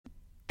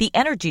The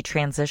energy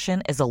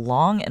transition is a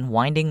long and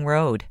winding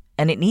road,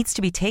 and it needs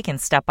to be taken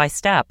step by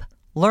step.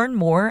 Learn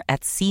more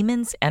at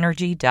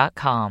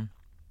SiemensEnergy.com.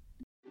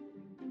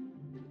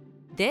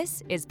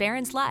 This is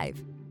Barron's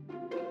Live.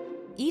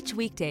 Each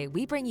weekday,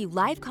 we bring you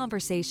live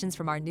conversations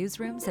from our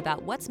newsrooms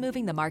about what's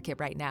moving the market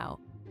right now.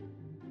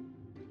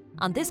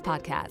 On this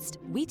podcast,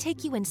 we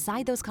take you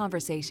inside those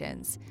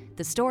conversations,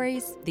 the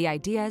stories, the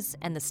ideas,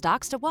 and the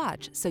stocks to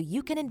watch so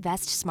you can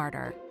invest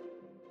smarter.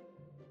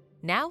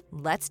 Now,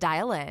 let's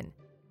dial in.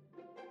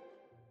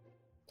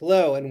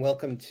 Hello, and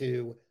welcome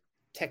to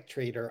Tech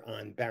Trader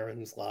on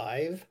Barron's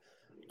Live.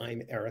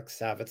 I'm Eric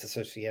Savitz,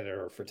 Associate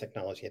Editor for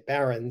Technology at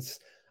Barron's.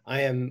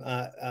 I am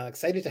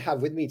excited to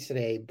have with me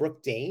today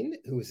Brook Dane,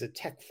 who is a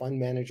tech fund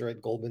manager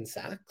at Goldman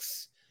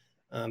Sachs.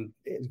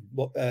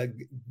 Brook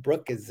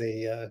is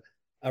a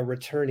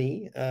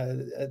returnee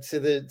to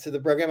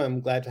the program. I'm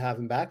glad to have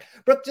him back.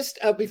 Brook, just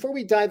before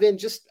we dive in,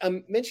 just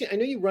mention, I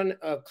know you run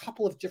a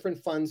couple of different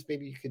funds.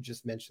 Maybe you could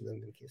just mention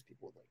them in case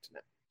people would like to know.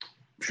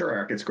 Sure,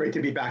 Eric. It's great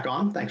to be back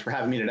on. Thanks for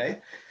having me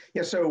today.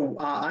 Yeah, so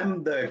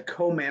I'm the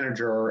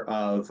co-manager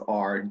of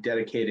our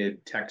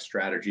dedicated tech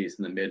strategies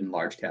in the mid and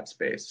large cap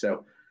space.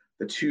 So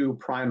the two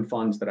prime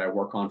funds that I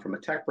work on from a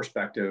tech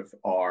perspective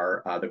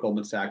are the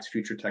Goldman Sachs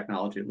Future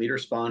Technology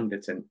Leaders Fund.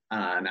 It's an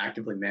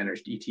actively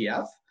managed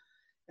ETF.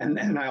 And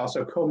then I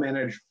also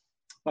co-manage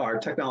our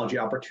Technology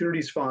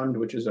Opportunities Fund,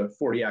 which is a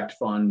 40 Act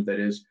fund that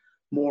is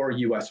more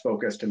US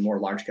focused and more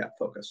large cap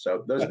focused.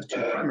 So those are the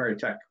two primary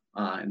tech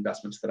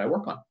investments that I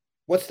work on.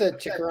 What's the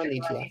ticker on the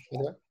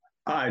ETF?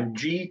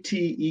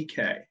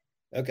 GTEK.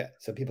 Okay,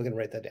 so people can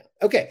write that down.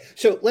 Okay,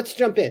 so let's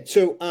jump in.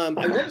 So I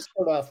want to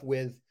start off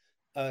with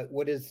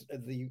what is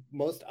the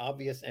most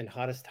obvious and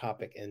hottest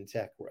topic in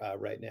tech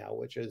right now,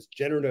 which is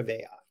generative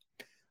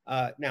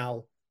AI.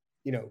 Now,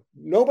 you know,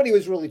 nobody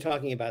was really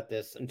talking about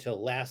this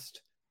until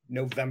last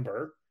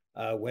November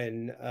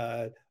when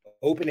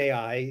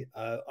OpenAI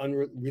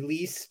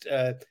released,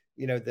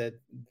 the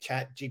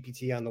Chat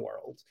GPT on the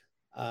world.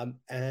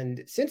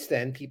 And since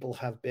then, people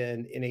have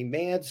been in a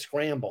mad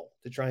scramble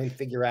to try and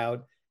figure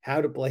out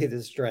how to play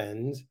this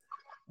trend.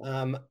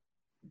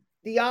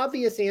 The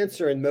obvious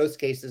answer in most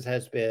cases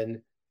has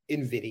been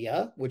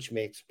NVIDIA, which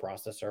makes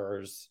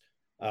processors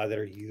that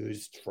are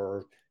used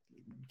for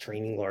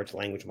training large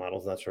language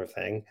models, that sort of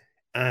thing.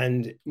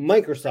 And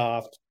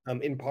Microsoft,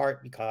 in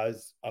part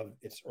because of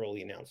its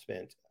early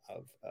announcement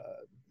of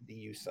the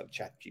use of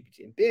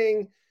ChatGPT and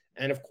Bing.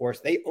 And of course,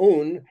 they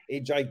own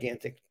a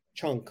gigantic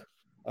chunk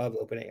of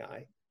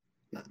OpenAI.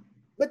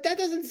 But that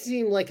doesn't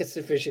seem like a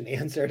sufficient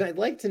answer. And I'd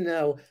like to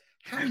know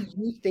how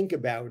you think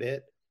about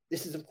it.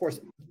 This is, of course,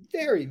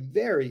 very,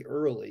 very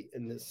early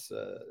in this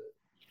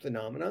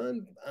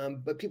phenomenon,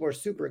 but people are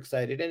super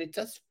excited, and it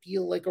does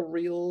feel like a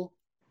real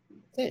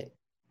thing.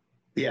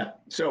 Yeah.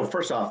 So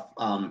first off,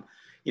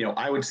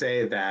 I would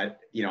say that,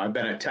 I've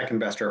been a tech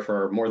investor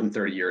for more than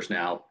 30 years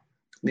now.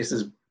 This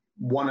is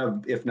one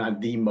of, if not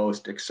the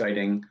most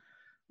exciting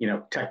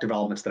tech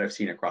developments that I've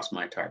seen across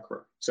my entire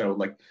career. So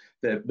like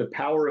the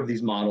power of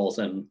these models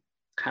and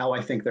how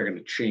I think they're going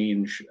to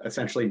change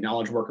essentially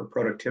knowledge worker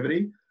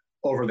productivity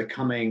over the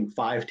coming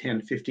 5,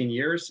 10, 15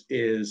 years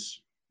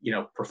is,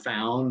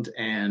 profound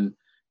and,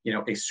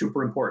 a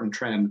super important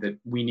trend that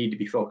we need to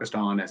be focused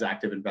on as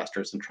active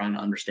investors and trying to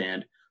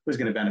understand who's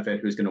going to benefit,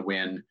 who's going to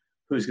win,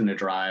 who's going to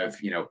drive,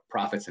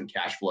 profits and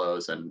cash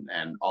flows and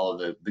all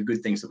of the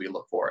good things that we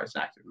look for as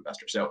an active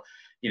investor. So,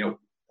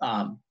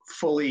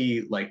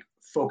 fully like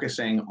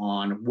focusing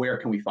on where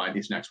can we find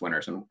these next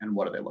winners and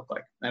what do they look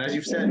like? And as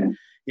you've said,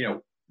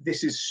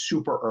 this is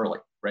super early,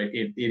 right?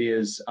 It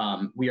is,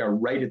 we are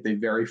right at the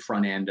very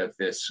front end of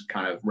this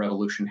kind of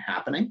revolution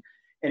happening.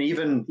 And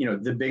even,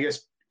 the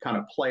biggest kind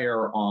of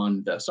player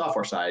on the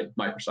software side,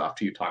 Microsoft,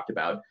 who you talked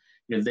about,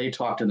 they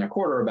talked in their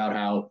quarter about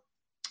how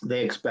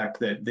they expect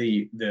that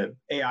the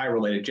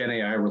AI-related, Gen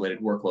AI-related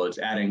workloads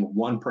adding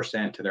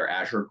 1% to their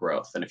Azure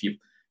growth. And if you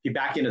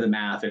back into the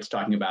math, it's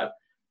talking about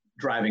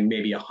driving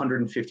maybe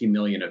 150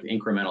 million of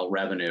incremental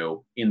revenue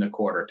in the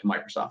quarter to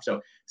Microsoft. So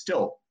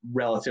still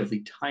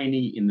relatively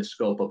tiny in the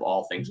scope of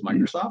all things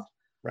Microsoft.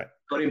 Right.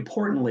 But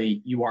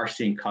importantly, you are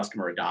seeing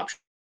customer adoption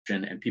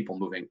and people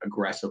moving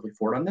aggressively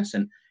forward on this.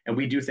 And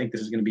we do think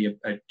this is going to be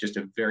just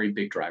a very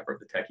big driver of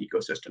the tech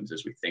ecosystems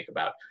as we think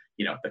about,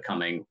 the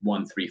coming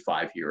 1, 3,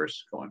 5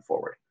 years going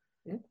forward.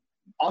 Mm-hmm.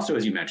 Also,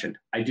 as you mentioned,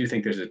 I do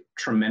think there's a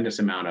tremendous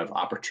amount of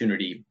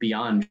opportunity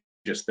beyond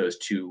just those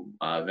two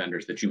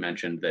vendors that you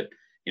mentioned that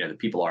that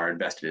people are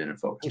invested in and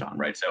focused on,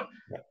 right? So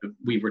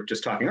we were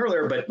just talking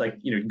earlier, but like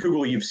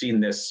Google, you've seen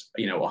this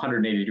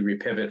 180-degree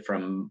pivot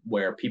from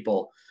where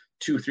people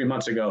 2-3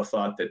 months ago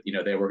thought that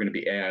they were going to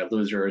be AI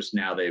losers.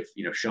 Now they've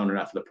shown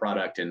enough of the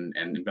product and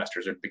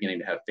investors are beginning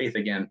to have faith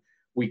again.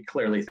 We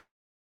clearly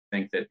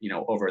think that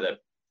over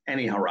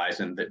any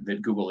horizon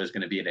that Google is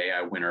going to be an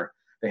AI winner.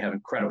 They have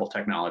incredible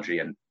technology,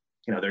 and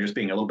they're just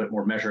being a little bit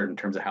more measured in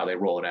terms of how they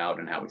roll it out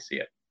and how we see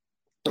it.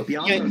 But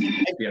beyond I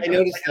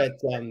noticed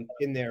that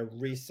in their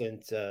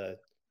recent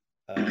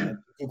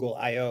Google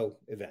I/O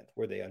event,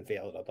 where they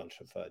unveiled a bunch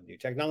of new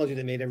technology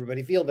that made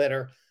everybody feel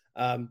better,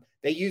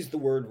 They use the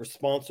word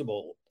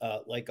responsible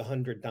like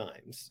 100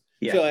 times.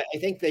 Yeah. So I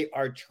think they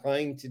are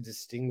trying to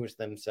distinguish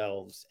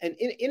themselves, and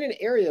in an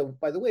area,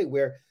 by the way,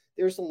 where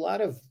there's a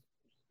lot of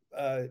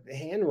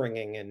hand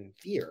wringing and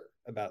fear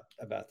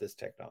about this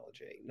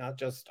technology, not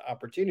just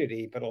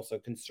opportunity, but also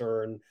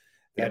concern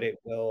that it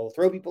will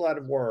throw people out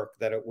of work,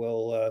 that it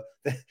will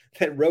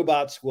that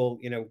robots will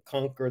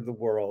conquer the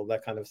world,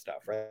 that kind of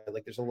stuff, right?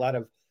 Like there's a lot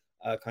of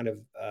I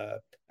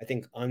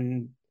think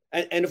and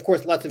of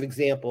course lots of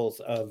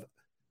examples of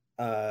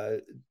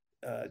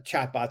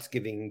chatbots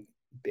giving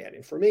bad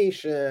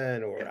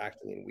information or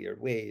acting in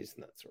weird ways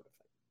and that sort of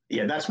thing.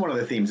 Yeah, that's one of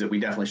the themes that we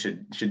definitely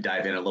should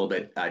dive in a little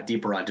bit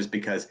deeper on, just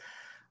because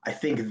I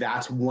think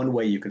that's one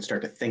way you can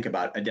start to think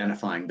about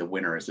identifying the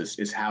winners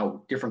is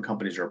how different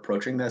companies are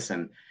approaching this,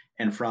 and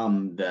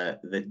from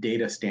the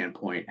data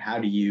standpoint, how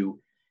do you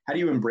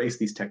embrace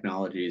these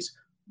technologies,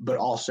 but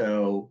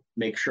also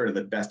make sure to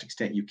the best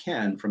extent you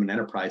can from an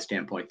enterprise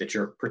standpoint that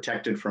you're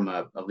protected from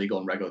a legal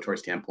and regulatory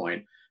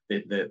standpoint,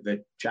 that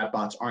the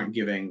chatbots aren't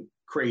giving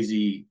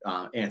crazy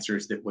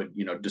answers that would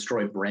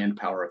destroy brand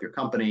power of your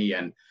company,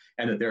 and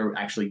that they're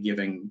actually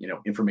giving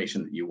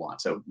information that you want.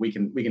 So we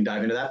can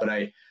dive into that, but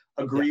I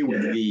agree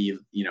with the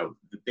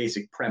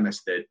basic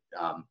premise that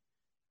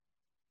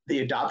the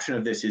adoption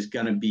of this is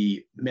going to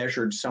be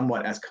measured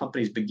somewhat as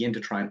companies begin to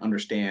try and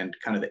understand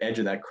kind of the edge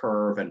of that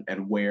curve,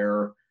 and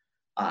where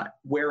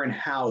and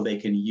how they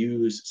can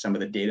use some of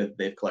the data that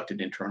they've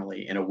collected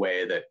internally in a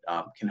way that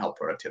can help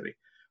productivity.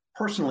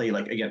 Personally,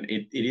 like again,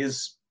 it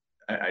is.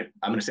 I'm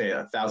going to say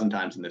 1,000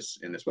 times in this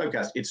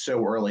webcast, it's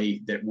so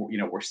early that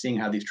we're seeing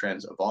how these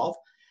trends evolve.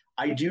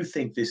 I do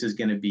think this is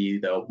going to be,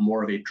 though,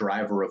 more of a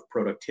driver of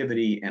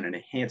productivity and an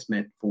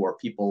enhancement for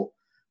people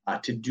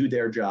to do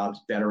their jobs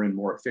better and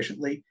more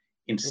efficiently,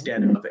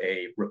 instead of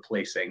a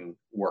replacing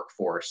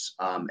workforce.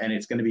 And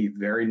it's going to be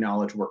very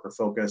knowledge worker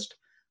focused.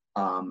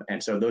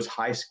 And so those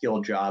high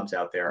skilled jobs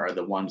out there are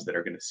the ones that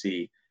are going to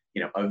see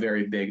a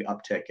very big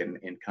uptick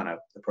in kind of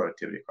the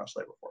productivity across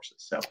labor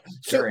forces.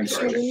 So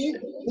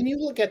when you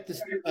look at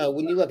this,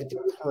 when you look at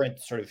the current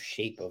sort of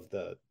shape of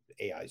the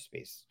AI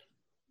space,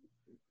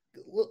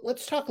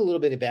 let's talk a little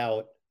bit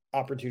about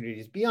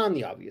opportunities beyond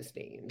the obvious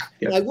names.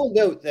 Yep. I will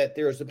note that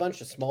there's a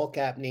bunch of small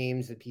cap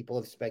names that people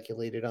have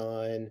speculated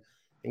on,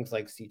 things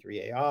like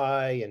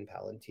C3AI and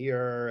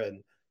Palantir,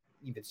 and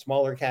even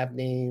smaller cap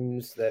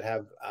names that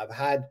have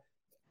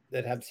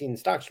seen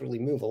stocks really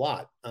move a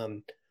lot.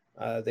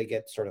 They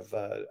get sort of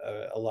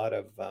a lot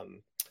of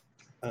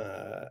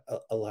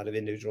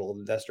individual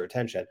investor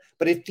attention,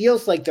 but it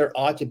feels like there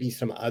ought to be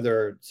some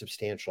other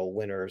substantial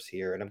winners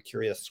here, and I'm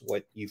curious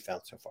what you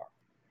found so far.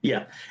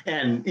 Yeah,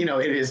 and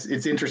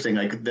it's interesting.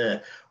 Like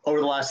over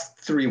the last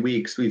 3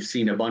 weeks, we've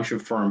seen a bunch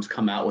of firms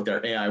come out with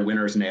their AI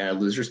winners and AI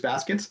losers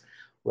baskets.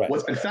 Right.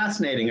 What's been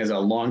fascinating as a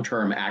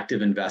long-term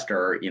active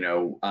investor,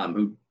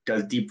 who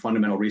does deep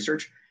fundamental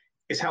research,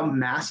 is how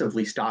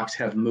massively stocks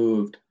have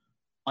moved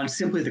on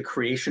simply the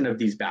creation of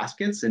these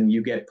baskets. And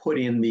you get put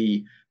in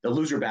the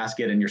loser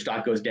basket and your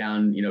stock goes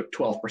down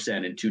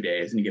 12% in 2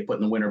 days, and you get put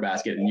in the winner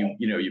basket and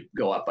you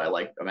go up by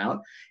like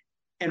amount.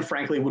 And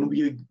frankly, when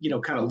we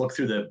kind of look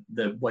through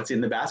the what's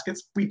in the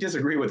baskets, we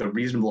disagree with a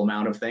reasonable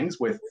amount of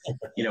things, with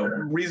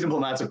reasonable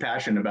amounts of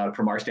passion about,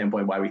 from our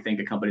standpoint, why we think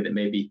a company that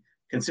may be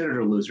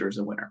considered a loser is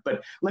a winner.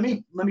 But let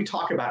me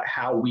talk about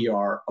how we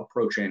are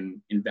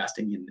approaching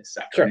investing in this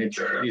sector.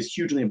 Sure. It is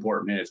hugely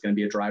important, and it's going to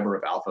be a driver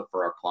of alpha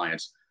for our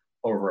clients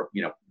over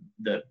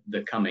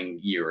the coming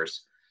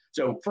years.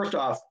 So first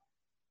off,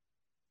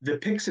 the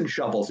picks and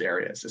shovels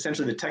areas,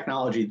 essentially the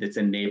technology that's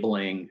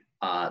enabling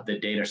the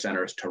data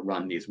centers to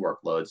run these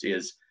workloads,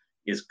 is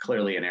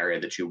clearly an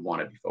area that you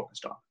want to be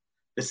focused on.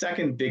 The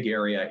second big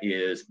area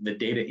is the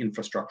data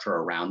infrastructure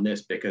around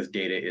this, because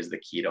data is the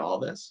key to all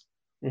this.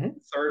 Mm-hmm.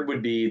 Third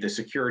would be the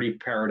security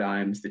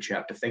paradigms that you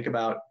have to think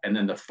about. And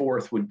then the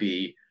fourth would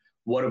be,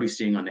 what are we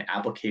seeing on the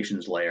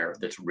applications layer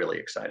that's really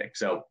exciting?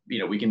 So,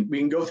 we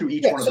can go through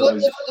each one of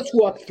those. Let's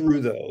walk through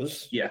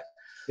those. Yeah.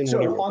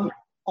 So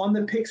on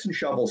the picks and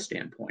shovels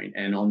standpoint,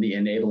 and on the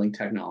enabling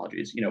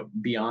technologies,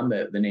 beyond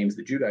the names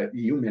that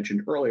you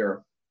mentioned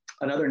earlier,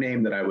 another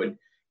name that I would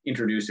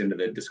introduce into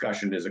the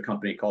discussion is a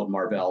company called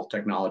Marvell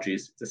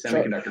Technologies. It's a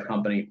semiconductor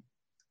company,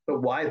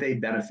 but why they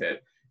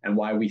benefit and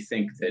why we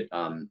think that,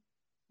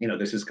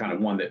 this is kind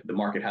of one that the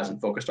market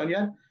hasn't focused on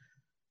yet.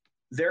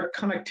 Their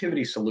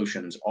connectivity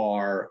solutions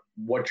are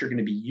what you're going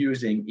to be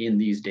using in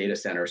these data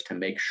centers to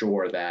make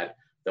sure that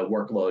the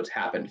workloads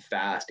happen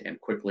fast and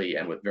quickly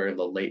and with very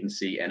low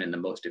latency and in the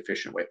most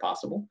efficient way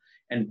possible.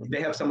 And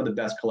they have some of the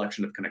best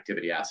collection of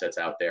connectivity assets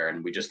out there.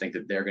 And we just think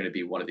that they're going to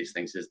be one of these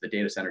things, is the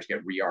data centers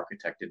get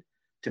re-architected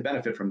to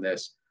benefit from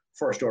this.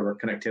 First order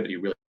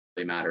connectivity really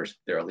matters.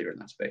 They're a leader in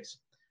that space.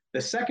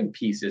 The second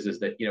piece is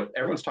that,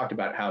 everyone's talked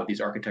about how these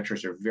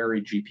architectures are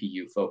very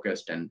GPU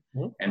focused and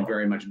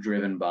very much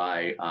driven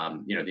by,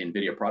 the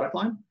NVIDIA product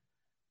line.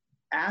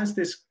 As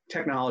this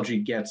technology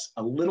gets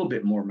a little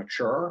bit more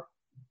mature,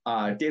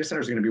 data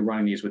centers are going to be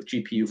running these with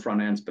GPU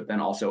front ends, but then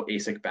also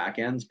ASIC back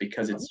ends,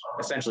 because it's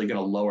essentially going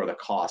to lower the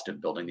cost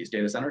of building these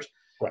data centers.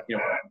 Right.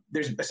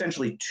 There's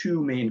essentially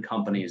two main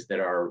companies that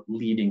are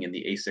leading in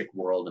the ASIC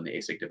world and the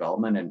ASIC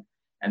development,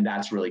 and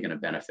that's really going to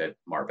benefit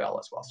Marvell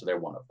as well. So they're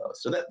one of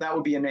those. So that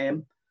would be a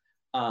name.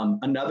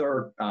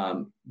 Another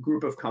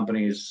group of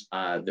companies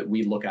that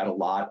we look at a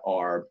lot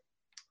are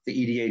the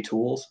EDA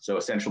tools. So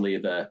essentially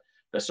the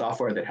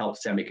software that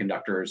helps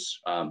semiconductor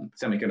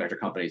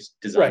companies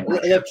design.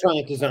 Right,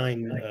 electronic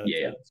design.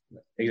 Yeah,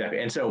 exactly.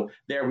 And so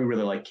there we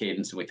really like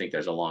Cadence, and we think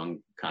there's a long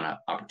kind of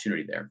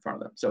opportunity there in front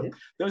of them. So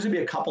those would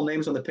be a couple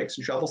names on the picks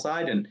and shovel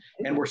side, and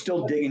we're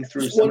still digging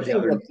through some of the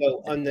other.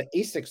 So on the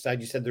ASIC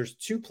side, you said there's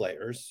two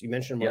players. You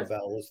mentioned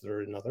Marvell. Is there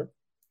another?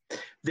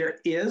 There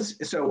is.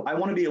 So I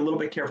want to be a little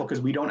bit careful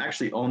because we don't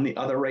actually own the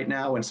other right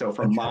now. And so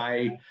from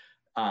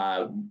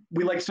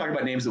we like to talk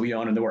about names that we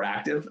own and that we're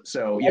active.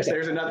 So yes,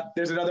 there's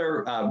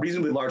another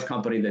reasonably large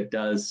company that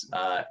does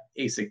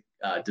ASIC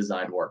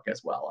design work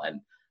as well. And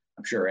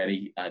I'm sure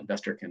any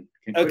investor can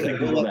quickly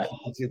Google that.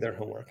 I'll do their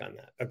homework on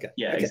that. Okay.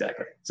 Yeah,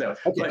 exactly. So,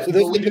 so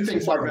we do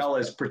think Marvell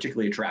is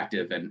particularly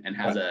attractive and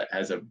has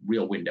a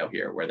real window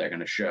here where they're going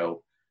to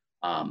show,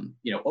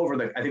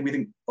 we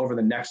think over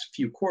the next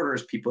few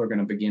quarters, people are going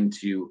to begin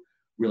to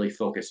really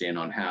focus in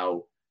on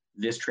how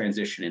this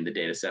transition in the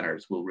data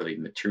centers will really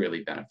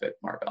materially benefit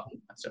Marvell.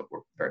 So we're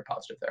very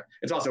positive there.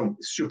 It's also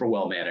super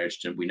well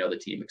managed, and we know the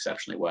team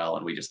exceptionally well,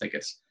 and we just think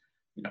it's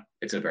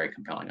a very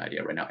compelling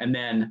idea right now. And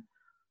then,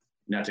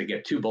 not to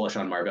get too bullish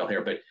on Marvell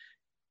here, but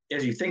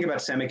as you think about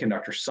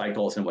semiconductor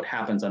cycles and what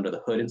happens under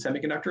the hood in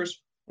semiconductors,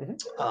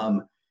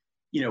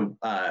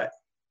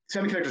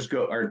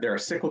 semiconductors they're a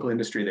cyclical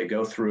industry. They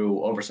go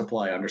through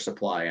oversupply,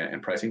 undersupply,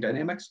 and pricing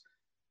dynamics.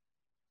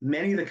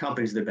 Many of the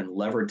companies that have been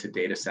levered to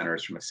data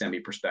centers from a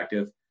semi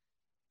perspective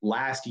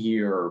last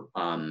year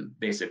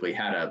basically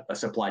had a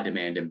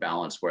supply-demand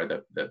imbalance where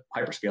the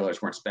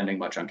hyperscalers weren't spending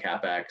much on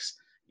CapEx,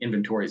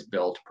 inventories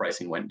built,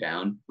 pricing went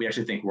down. We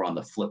actually think we're on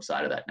the flip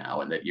side of that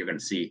now, and that you're going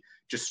to see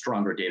just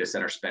stronger data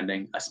center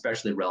spending,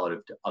 especially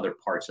relative to other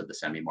parts of the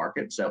semi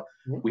market. So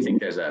we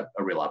think there's a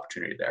real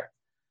opportunity there.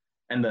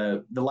 And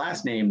the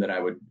last name that I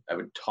would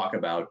talk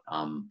about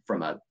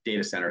from a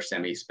data center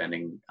semi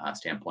spending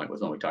standpoint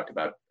was one we talked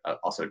about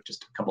also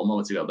just a couple of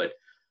moments ago. But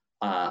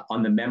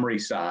on the memory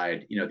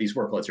side, these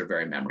workloads are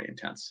very memory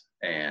intense,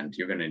 and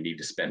you're going to need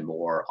to spend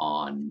more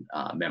on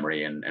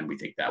memory, and we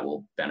think that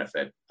will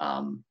benefit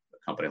a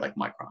company like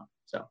Micron.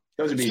 So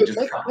those would be just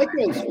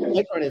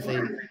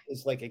Micron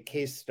is like a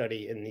case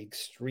study in the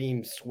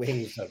extreme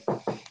swings of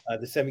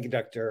the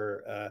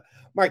semiconductor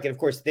market. Of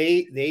course,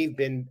 they've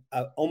been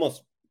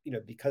almost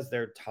because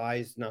their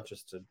ties not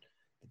just to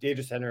the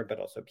data center but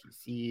also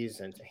PCs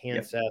and to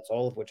handsets,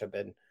 all of which have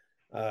been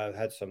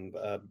had some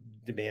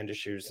demand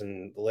issues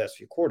in the last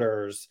few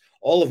quarters,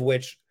 all of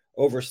which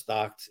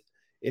overstocked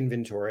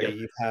inventory.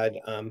 You've had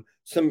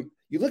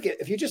you look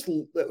at, if you just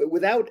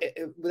without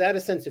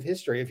a sense of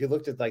history, if you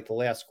looked at like the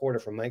last quarter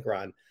from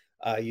Micron,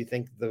 you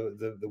think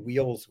the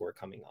wheels were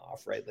coming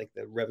off, right? Like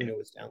the revenue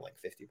was down like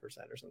 50%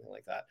 or something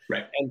like that.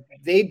 Right. And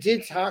they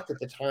did talk at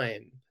the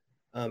time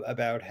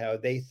about how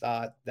they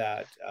thought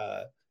that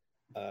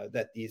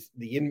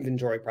the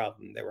inventory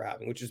problem they were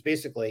having, which is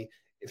basically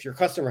if your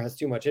customer has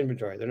too much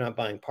inventory, they're not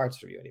buying parts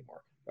from you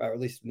anymore, or at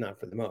least not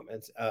for the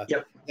moment.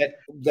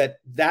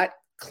 That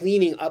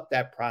cleaning up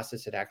that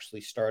process had actually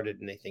started,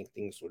 and they think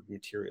things would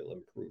materially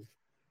improve.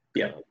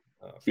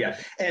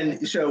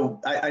 And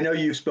so I know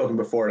you've spoken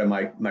before to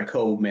my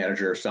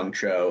co-manager Sung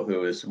Cho,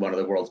 who is one of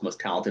the world's most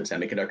talented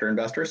semiconductor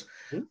investors.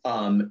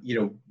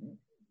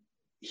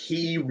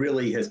 He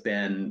really has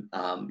been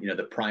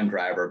the prime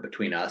driver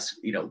between us,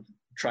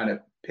 trying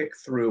to pick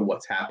through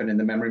what's happened in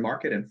the memory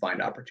market and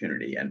find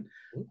opportunity. And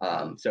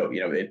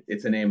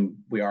it's a name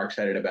we are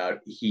excited about.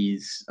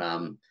 He's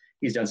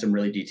done some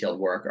really detailed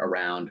work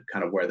around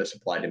kind of where the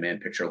supply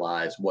demand picture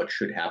lies, what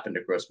should happen to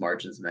gross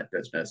margins in that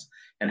business,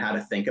 and how to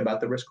think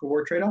about the risk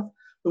reward trade-off.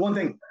 The one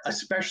thing,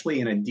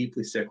 especially in a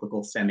deeply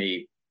cyclical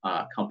semi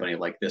company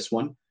like this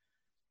one,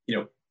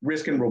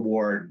 risk and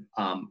reward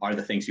are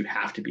the things you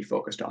have to be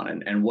focused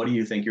on. And what do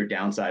you think your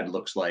downside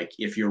looks like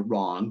if you're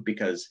wrong?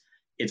 Because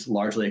it's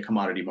largely a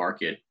commodity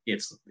market.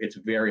 It's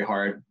very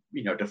hard,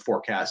 to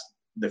forecast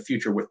the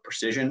future with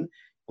precision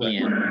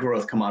in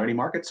growth commodity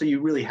markets. So you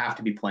really have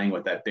to be playing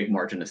with that big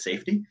margin of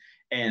safety.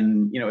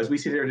 And, as we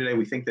sit here today,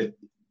 we think that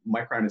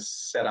Micron is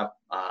set up,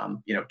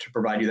 to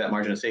provide you that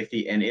margin of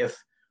safety. And if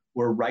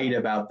we're right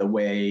about the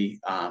way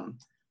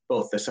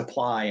both the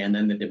supply and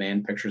then the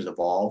demand pictures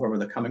evolve over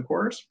the coming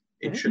quarters,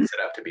 it should set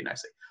up to be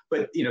nicely.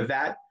 But,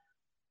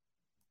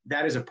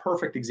 that is a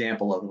perfect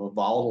example of a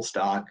volatile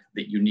stock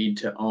that you need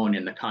to own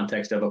in the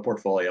context of a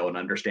portfolio and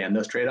understand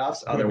those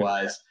trade-offs.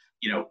 Otherwise,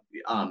 you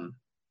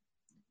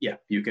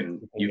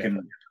can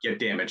get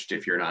damaged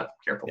if you're not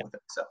careful with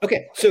it. So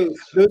okay, so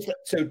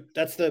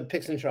that's the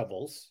picks and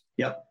shovels.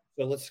 Yep.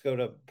 So let's go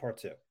to part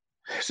two.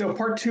 So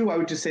part two, I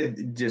would just say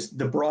just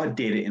the broad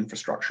data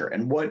infrastructure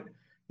and what,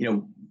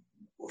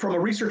 from a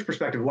research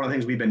perspective, one of the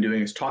things we've been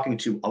doing is talking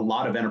to a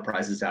lot of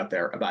enterprises out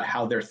there about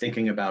how they're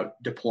thinking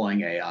about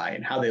deploying AI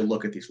and how they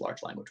look at these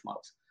large language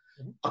models.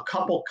 A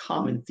couple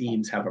common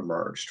themes have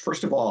emerged.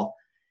 First of all,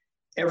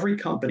 every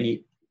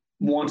company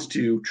wants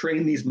to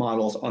train these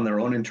models on their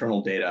own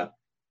internal data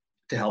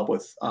to help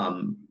with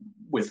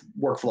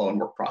workflow and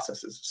work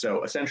processes.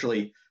 So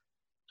essentially,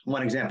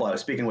 one example, I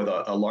was speaking with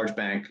a large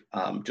bank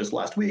just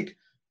last week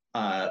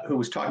who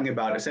was talking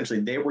about essentially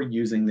they were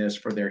using this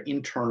for their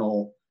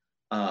internal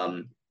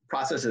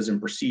processes and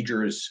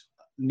procedures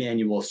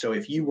manual. So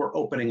if you were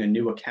opening a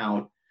new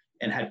account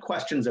and had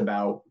questions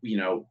about,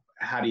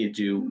 how do you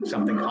do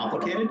something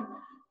complicated,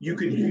 you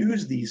could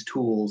use these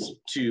tools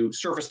to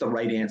surface the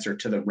right answer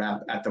to the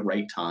rep at the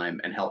right time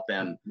and help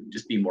them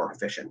just be more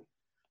efficient.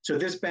 So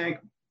this bank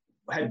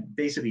had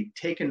basically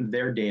taken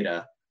their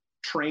data,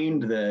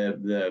 trained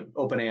the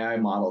OpenAI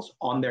models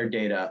on their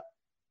data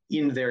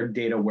in their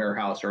data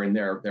warehouse or in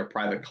their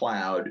private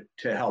cloud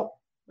to help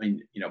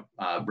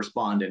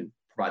respond and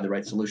provide the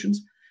right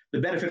solutions. The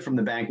benefit from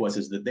the bank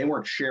is that they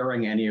weren't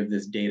sharing any of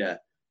this data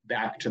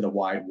back to the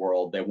wide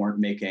world. They weren't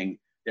making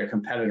their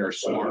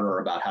competitors smarter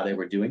about how they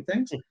were doing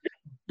things.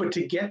 But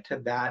to get to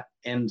that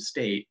end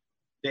state,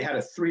 they had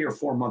a 3 or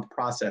 4 month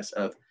process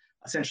of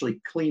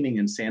essentially cleaning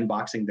and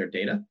sandboxing their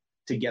data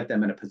to get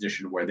them in a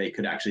position where they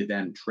could actually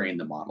then train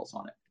the models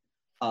on it.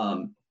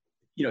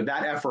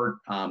 That effort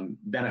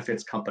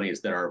benefits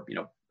companies that are,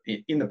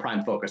 in the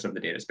prime focus of the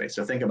data space.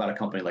 So think about a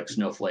company like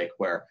Snowflake,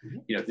 where,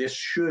 this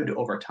should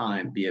over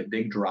time be a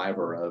big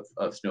driver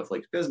of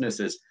Snowflake's business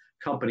as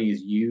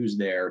companies use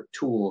their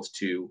tools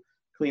to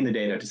clean the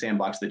data, to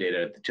sandbox the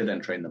data, to then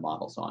train the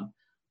models on.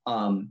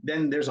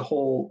 Then there's a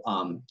whole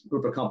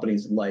group of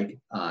companies like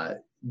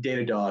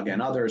Datadog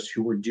and others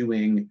who were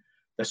doing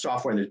the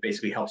software that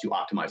basically helps you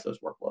optimize those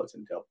workloads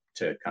and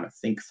to kind of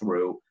think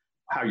through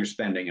how you're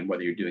spending and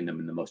whether you're doing them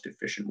in the most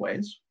efficient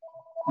ways.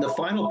 The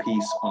final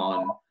piece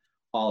on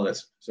all of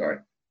this,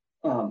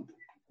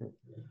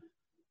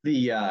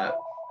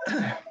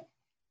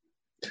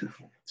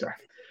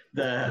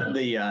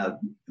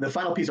 the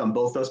final piece on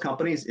both those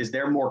companies is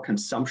they're more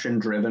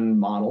consumption-driven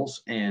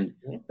models, and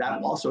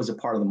that also is a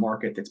part of the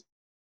market that's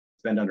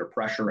been under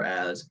pressure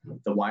as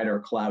the wider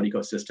cloud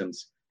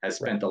ecosystems has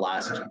spent the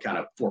last kind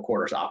of 4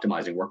 quarters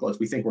optimizing workloads.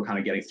 We think we're kind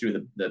of getting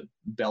through the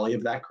belly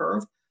of that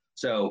curve.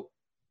 So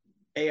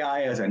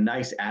AI is a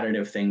nice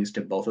additive things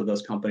to both of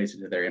those companies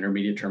into their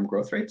intermediate term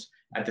growth rates.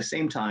 At the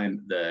same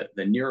time, the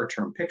nearer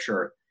term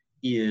picture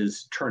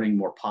is turning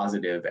more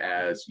positive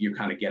as you're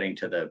kind of getting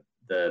to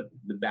the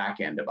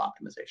back end of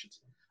optimizations.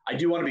 I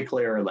do want to be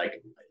clear,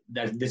 like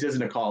that this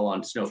isn't a call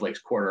on Snowflake's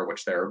quarter,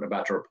 which they're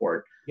about to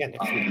report. And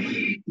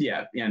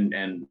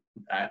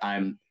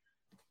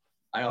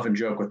I often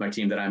joke with my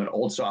team that I'm an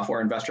old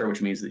software investor,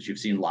 which means that you've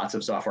seen lots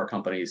of software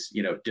companies,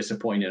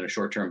 disappoint in a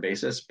short-term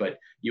basis, but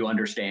you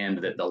understand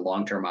that the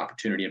long-term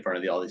opportunity in front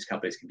of all these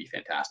companies can be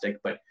fantastic.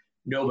 But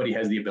nobody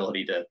has the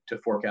ability to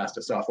forecast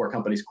a software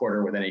company's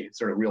quarter with any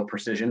sort of real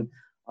precision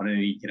on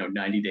any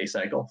 90-day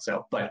cycle.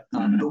 So, but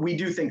we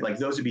do think like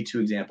those would be 2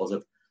 examples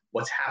of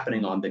what's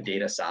happening on the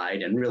data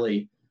side. And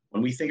really,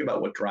 when we think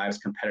about what drives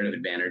competitive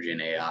advantage in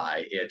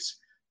AI, it's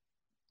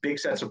big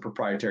sets of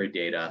proprietary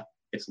data.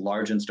 It's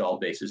large installed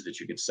bases that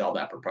you could sell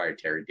that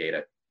proprietary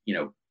data,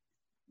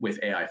 with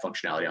AI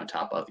functionality on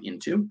top of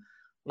into,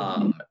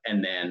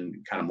 and then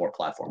kind of more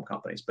platform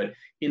companies. But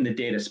in the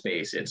data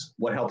space, it's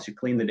what helps you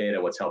clean the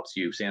data, what helps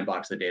you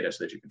sandbox the data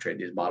so that you can train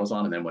these models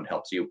on, and then what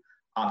helps you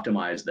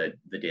optimize the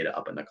data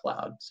up in the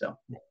cloud. So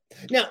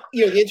now,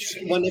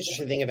 one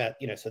interesting thing about,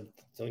 so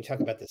when we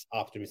talk about this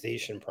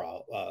optimization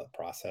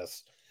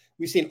process,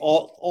 we've seen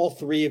all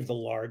 3 of the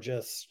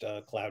largest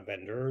cloud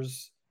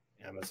vendors,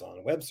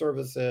 Amazon Web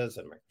Services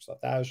and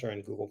Microsoft Azure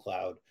and Google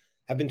Cloud,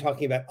 have been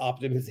talking about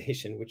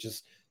optimization, which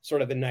is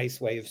sort of a nice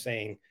way of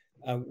saying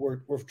we're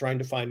trying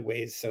to find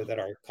ways so that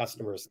our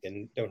customers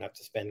don't have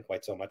to spend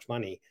quite so much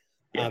money.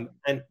 Yeah.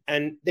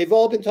 And they've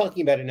all been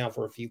talking about it now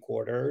for a few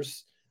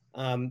quarters.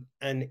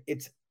 And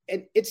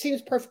it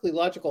seems perfectly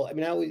logical. I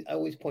mean, I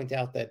always point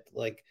out that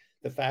like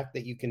the fact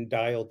that you can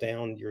dial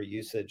down your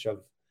usage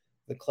of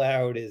the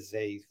cloud is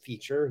a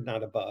feature,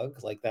 not a bug.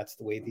 Like that's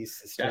the way these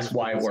systems. That's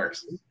why it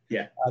works.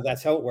 Yeah,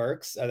 that's how it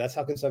works. That's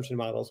how consumption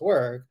models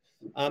work.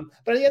 But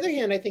on the other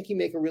hand, I think you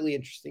make a really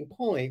interesting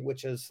point,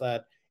 which is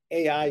that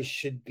AI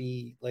should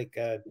be like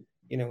an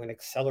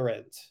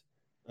accelerant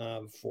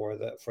for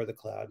the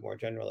cloud more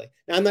generally.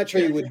 Now, I'm not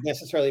sure you would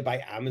necessarily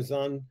buy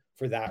Amazon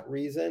for that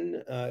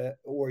reason,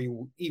 or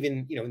you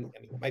even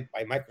might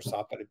buy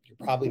Microsoft, but you're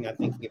probably not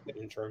thinking of it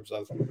in terms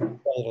of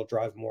it'll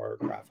drive more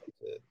traffic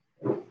to.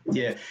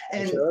 Yeah,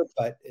 and sure,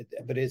 but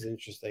it is an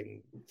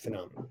interesting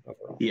phenomenon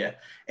overall. Yeah,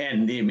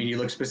 and I mean, you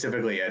look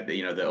specifically at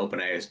the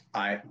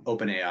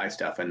OpenAI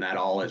stuff, and that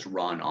all is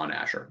run on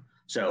Azure.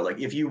 So, like,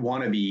 if you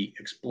want to be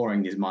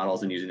exploring these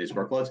models and using these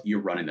workloads,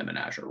 you're running them in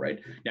Azure, right?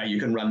 Now, you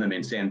can run them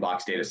in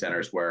sandbox data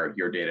centers where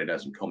your data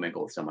doesn't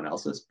commingle with someone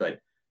else's,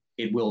 but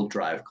it will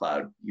drive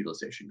cloud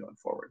utilization going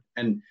forward.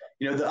 And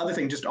the other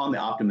thing, just on the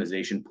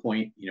optimization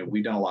point,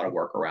 we've done a lot of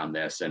work around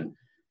this, and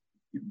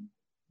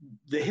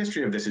the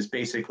history of this is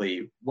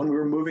basically when we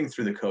were moving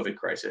through the COVID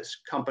crisis,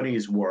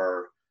 companies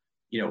were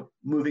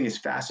moving as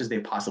fast as they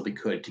possibly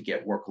could to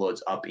get workloads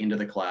up into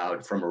the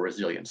cloud from a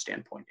resilience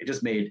standpoint. It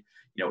just made,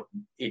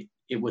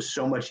 it was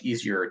so much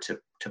easier to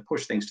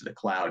push things to the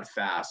cloud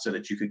fast so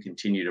that you could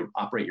continue to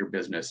operate your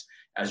business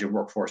as your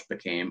workforce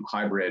became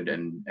hybrid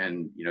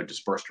and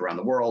dispersed around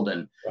the world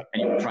and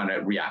you were trying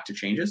to react to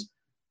changes.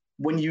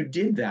 When you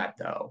did that,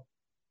 though,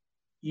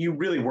 you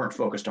really weren't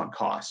focused on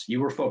costs. You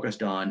were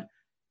focused on,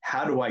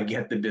 how do I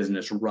get the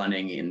business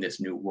running in this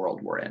new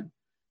world we're in?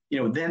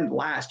 Then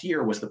last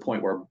year was the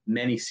point where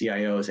many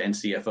CIOs and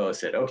CFOs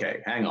said,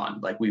 okay, hang on,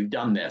 like we've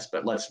done this,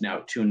 but let's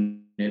now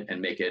tune it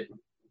and make it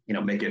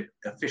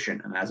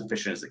efficient and as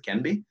efficient as it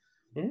can be.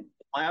 Mm-hmm.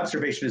 My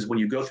observation is when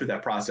you go through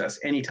that process,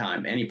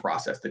 anytime, any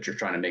process that you're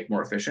trying to make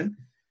more efficient,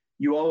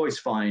 you always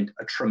find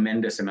a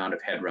tremendous amount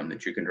of headroom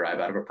that you can drive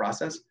out of a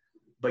process.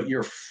 But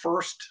your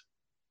first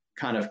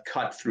kind of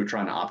cut through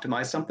trying to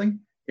optimize something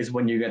is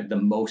when you get the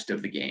most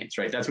of the gains,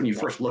 right? That's when you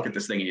first look at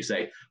this thing and you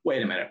say,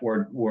 wait a minute,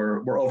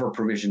 we're over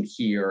provisioned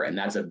here, and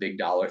that's a big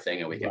dollar thing,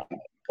 and we can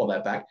pull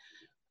that back.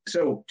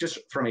 So just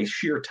from a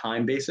sheer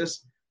time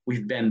basis,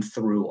 we've been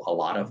through a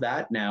lot of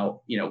that.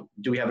 Now,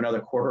 do we have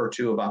another quarter or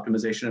two of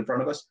optimization in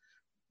front of us?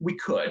 We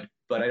could,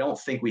 but I don't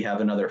think we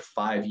have another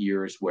 5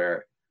 years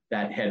where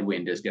that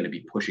headwind is going to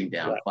be pushing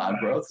down cloud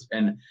growth.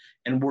 And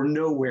we're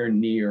nowhere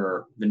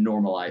near the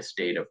normalized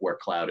state of where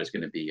cloud is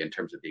going to be in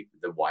terms of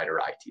the wider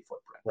IT footprint.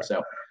 Right.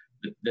 So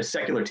the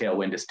secular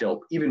tailwind is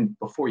still, even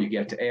before you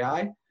get to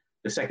AI,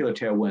 the secular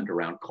tailwind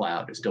around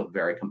cloud is still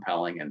very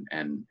compelling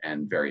and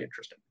very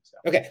interesting. So.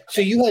 Okay. So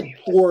you had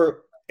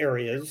 4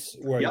 areas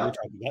where you were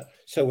talking about.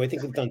 So I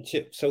think we've done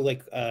 2. So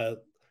like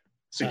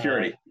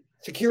security.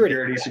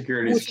 Security.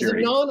 Which is a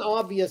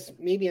non-obvious,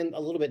 maybe a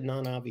little bit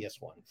non-obvious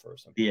one for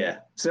some people. Yeah.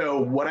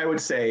 So what I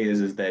would say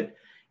is that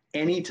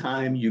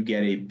anytime you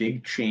get a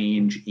big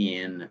change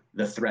in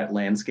the threat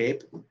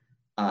landscape,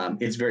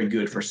 it's very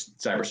good for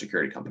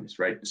cybersecurity companies,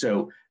 right?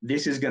 So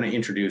this is going to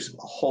introduce a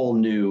whole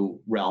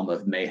new realm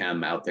of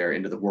mayhem out there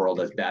into the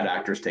world as bad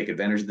actors take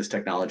advantage of this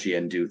technology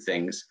and do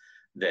things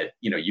that,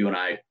 you and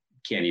I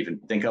can't even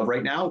think of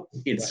right now.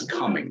 It's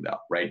coming though,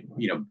 right?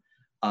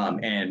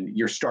 And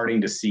you're starting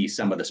to see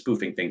some of the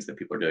spoofing things that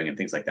people are doing and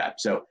things like that.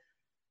 So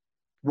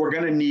we're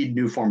going to need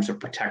new forms of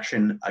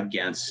protection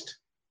against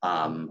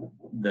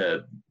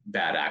the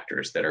bad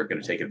actors that are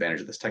going to take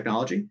advantage of this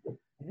technology.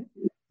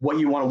 What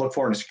you want to look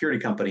for in a security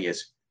company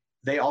is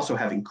they also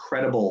have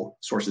incredible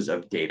sources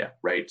of data,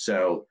 right?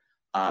 So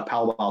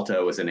Palo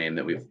Alto is a name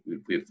that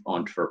we've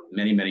owned for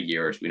many, many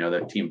years. We know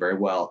that team very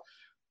well.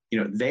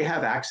 They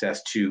have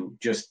access to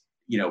just,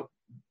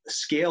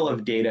 scale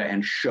of data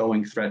and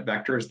showing threat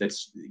vectors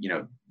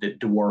that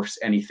dwarfs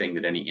anything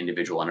that any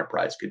individual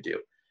enterprise could do.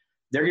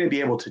 They're going to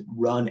be able to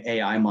run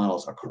AI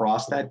models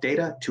across that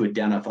data to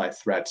identify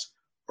threats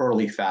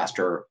early,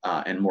 faster,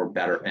 and more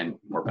better.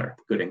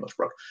 Good English,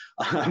 Brooke.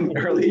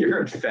 Earlier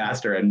and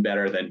faster and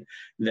better than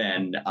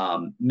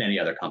many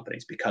other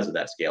companies because of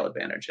that scale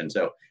advantage. And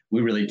so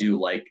we really do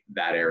like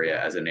that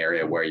area as an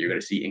area where you're going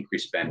to see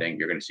increased spending.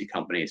 You're going to see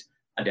companies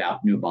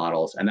adapt new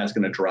models, and that's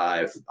going to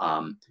drive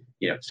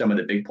some of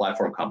the big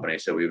platform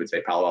companies. So we would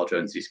say Palo Alto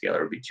and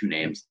Zscaler would be 2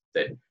 names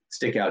that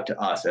stick out to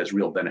us as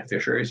real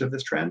beneficiaries of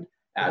this trend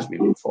as we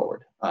move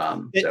forward.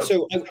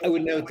 So I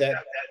would note that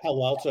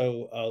Palo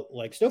Alto,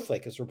 like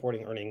Snowflake, is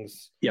reporting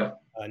earnings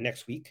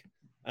next week.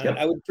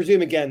 I would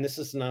presume, again, this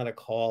is not a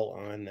call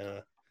on.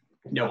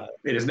 No,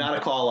 it is not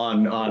a call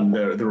on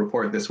the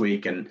report this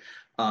week. And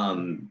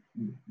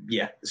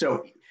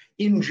so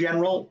in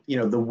general,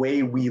 the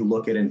way we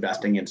look at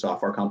investing in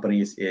software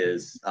companies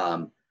is,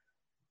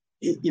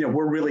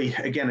 we're really,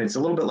 again, it's a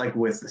little bit like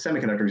with the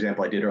semiconductor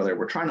example I did earlier.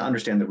 We're trying to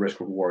understand the risk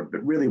reward,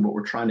 but really what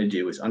we're trying to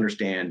do is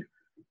understand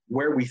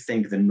where we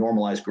think the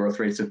normalized growth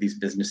rates of these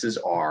businesses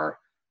are,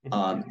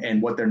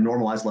 and what their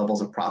normalized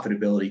levels of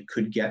profitability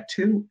could get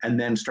to, and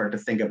then start to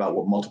think about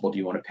what multiple do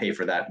you want to pay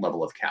for that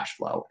level of cash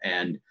flow.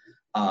 And,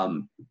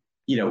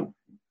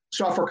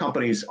 software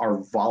companies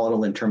are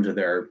volatile in terms of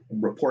their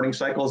reporting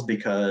cycles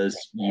because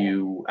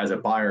you, as a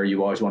buyer,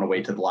 you always want to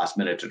wait to the last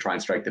minute to try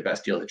and strike the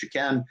best deal that you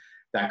can.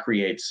 That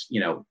creates,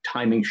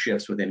 timing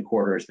shifts within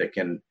quarters that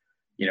can,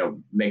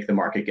 make the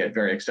market get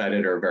very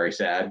excited or very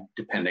sad,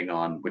 depending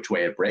on which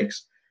way it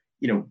breaks.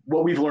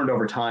 What we've learned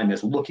over time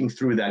is looking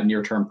through that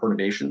near-term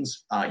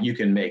perturbations, you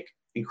can make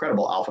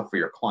incredible alpha for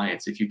your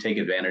clients if you take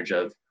advantage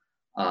of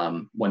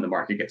when the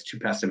market gets too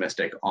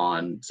pessimistic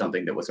on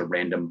something that was a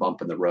random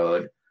bump in the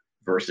road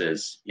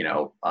versus,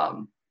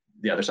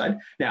 the other side.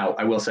 Now,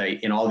 I will say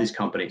in all these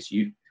companies,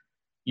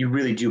 you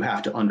really do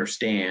have to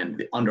understand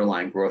the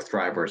underlying growth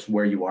drivers,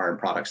 where you are in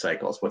product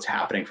cycles, what's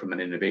happening from an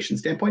innovation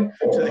standpoint,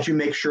 so that you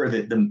make sure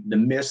that the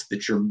miss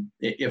that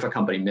if a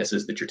company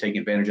misses that you're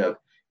taking advantage of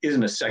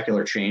isn't a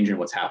secular change in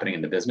what's happening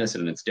in the business,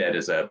 and instead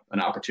is an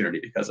opportunity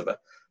because of an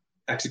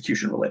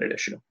execution-related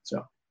issue. So,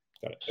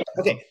 got it.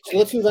 Okay, so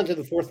let's move on to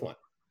the 4th one.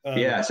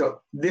 So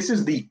this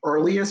is the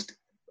earliest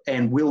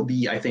and will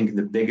be, I think,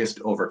 the biggest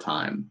over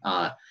time,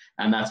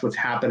 and that's what's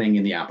happening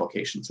in the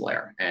applications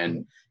layer,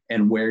 and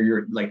where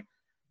you're like.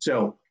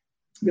 So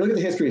you look at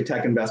the history of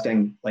tech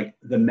investing, like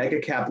the mega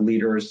cap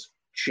leaders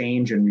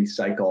change and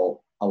recycle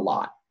a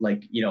lot.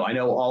 Like, I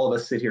know all of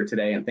us sit here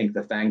today and think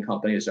the FANG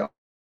companies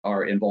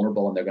are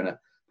invulnerable and they're going to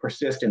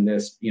persist in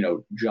this,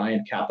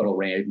 giant capital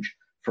range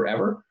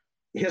forever.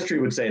 History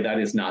would say that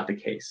is not the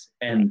case.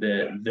 And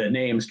the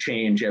names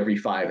change every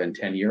 5 and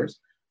 10 years.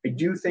 I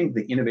do think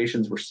the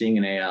innovations we're seeing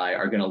in AI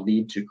are going to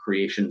lead to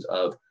creations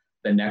of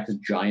the next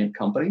giant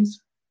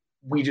companies.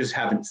 We just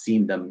haven't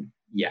seen them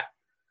yet.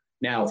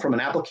 Now, from an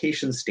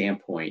application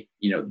standpoint,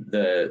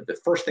 the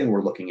first thing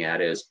we're looking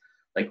at is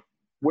like,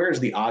 where's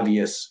the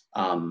obvious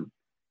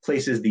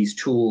places these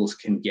tools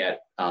can get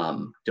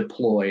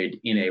deployed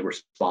in a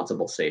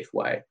responsible, safe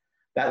way.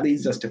 That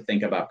leads us to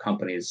think about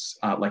companies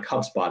like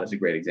HubSpot is a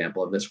great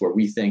example of this, where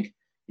we think,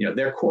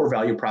 their core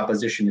value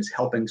proposition is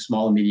helping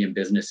small and medium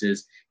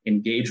businesses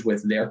engage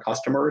with their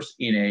customers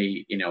in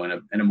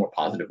a more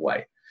positive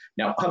way.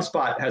 Now,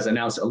 HubSpot has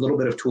announced a little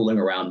bit of tooling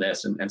around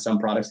this and some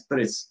products, but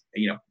it's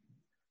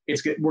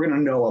good. We're going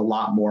to know a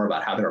lot more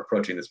about how they're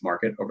approaching this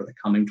market over the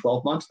coming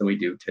 12 months than we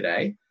do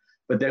today.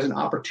 But there's an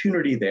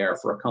opportunity there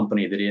for a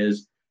company that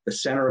is the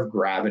center of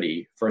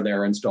gravity for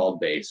their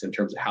installed base in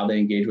terms of how they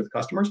engage with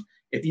customers.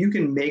 If you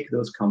can make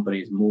those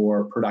companies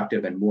more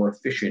productive and more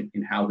efficient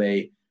in how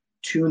they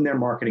tune their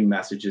marketing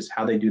messages,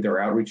 how they do their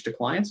outreach to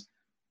clients,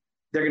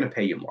 they're going to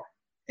pay you more.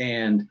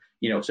 And,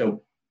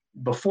 so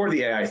before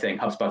the AI thing,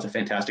 HubSpot's a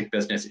fantastic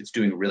business. It's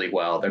doing really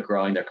well. They're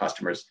growing their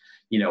customers,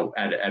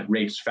 at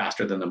rates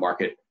faster than the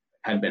market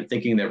had been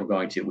thinking they were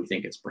going to. We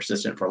think it's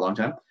persistent for a long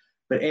time.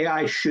 But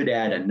AI should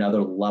add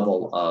another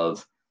level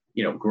of,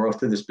 growth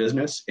to this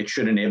business. It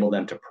should enable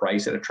them to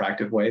price at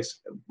attractive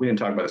ways. We didn't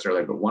talk about this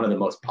earlier, but one of the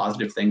most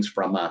positive things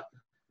from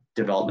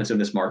developments of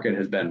this market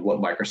has been what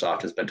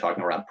Microsoft has been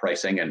talking around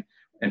pricing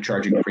and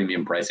charging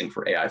premium pricing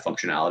for AI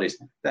functionalities.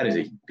 That is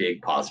a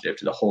big positive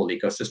to the whole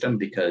ecosystem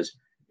because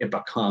it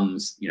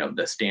becomes,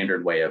 the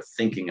standard way of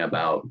thinking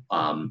about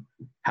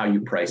how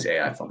you price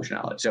AI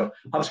functionality. So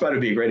HubSpot would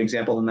be a great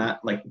example in that,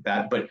 like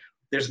that. But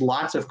there's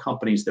lots of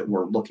companies that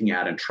we're looking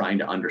at and trying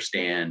to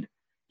understand,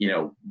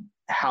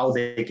 how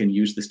they can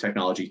use this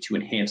technology to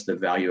enhance the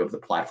value of the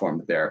platform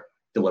that they're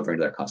delivering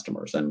to their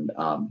customers. And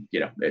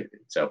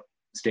so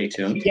stay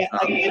tuned. Yeah,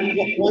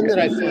 one that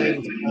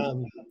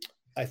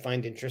I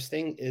find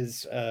interesting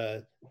is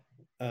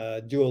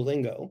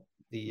Duolingo,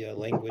 the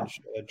language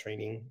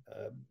training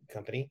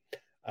company,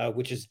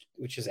 which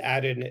has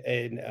added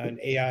an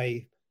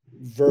AI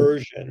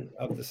version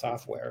of the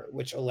software,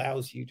 which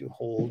allows you to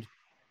hold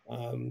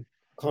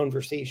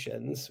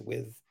conversations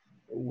with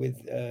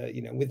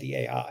the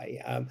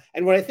AI.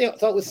 And what I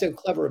thought was so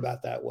clever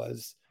about that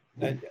was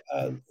that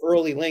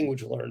early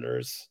language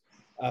learners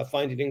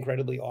find it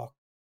incredibly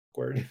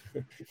awkward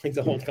like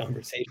to hold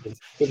conversations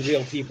with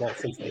real people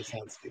since they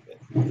sound stupid.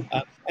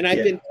 And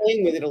I've been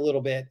playing with it a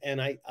little bit,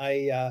 and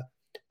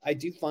I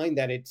do find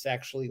that it's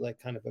actually like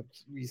kind of a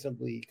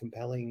reasonably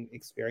compelling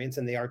experience,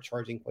 and they are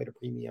charging quite a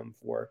premium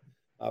for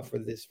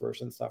this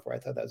version of software. I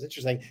thought that was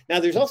interesting.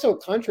 Now, there's also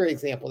a contrary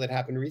example that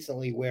happened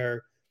recently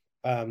where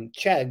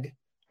Chegg,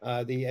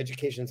 the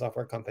education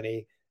software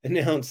company,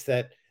 announced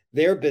that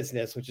their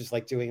business, which is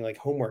like doing like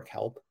homework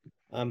help,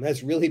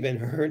 has really been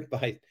hurt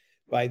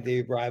by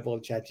the arrival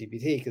of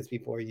ChatGPT because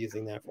people are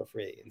using that for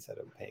free instead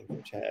of paying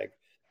for Chegg.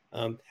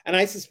 And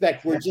I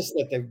suspect we're just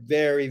at the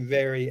very,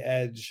 very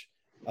edge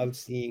of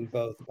seeing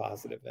both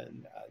positive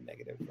and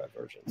negative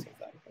versions of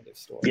that kind of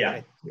story.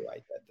 Yeah,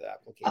 right. That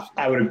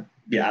application.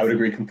 I would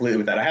agree completely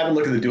with that. I haven't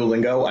looked at the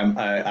Duolingo.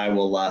 I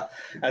will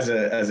as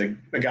a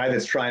guy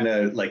that's trying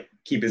to like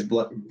keep his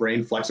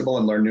brain flexible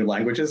and learn new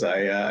languages.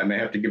 I may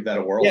have to give that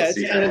a whirl. Yeah,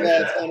 it's kind of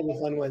a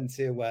fun one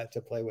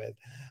to play with.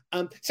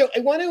 So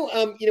I want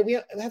to we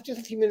have just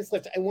a few minutes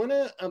left. I want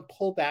to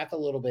pull back a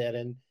little bit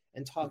and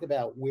talk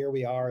about where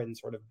we are in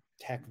sort of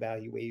tech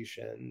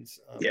valuations.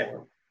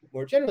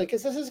 More generally,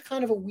 because this is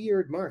kind of a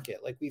weird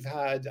market. Like we've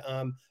had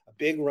a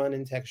big run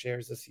in tech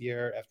shares this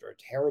year after a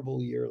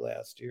terrible year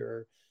last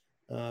year.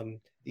 The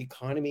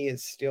economy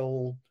is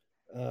still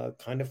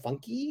kind of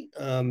funky.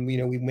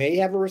 We may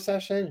have a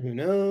recession. Who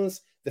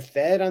knows? The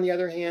Fed, on the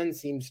other hand,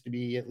 seems to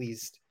be at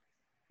least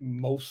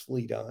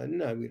mostly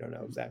done. We don't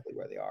know exactly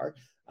where they are.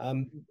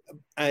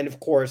 And of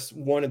course,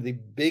 one of the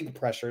big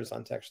pressures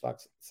on tech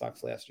stocks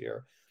last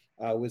year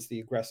was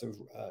the aggressive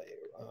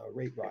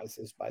rate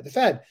rises by the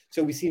Fed.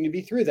 So we seem to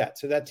be through that.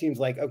 So that seems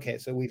like, okay,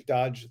 so we've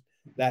dodged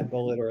that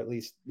bullet, or at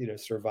least,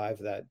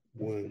 survived that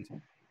wound.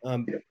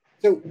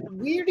 So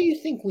where do you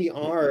think we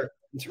are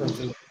in terms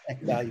of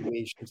tech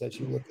valuations as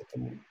you look at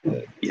them?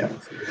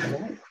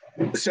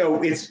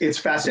 So it's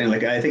fascinating.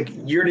 Like I think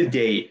year to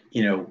date,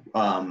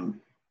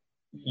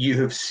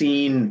 you have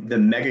seen the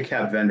mega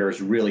cap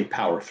vendors really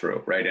power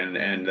through, right?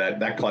 And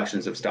that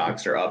collections of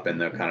stocks are up in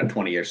the kind of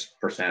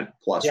 20%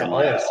 plus or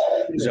minus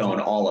zone,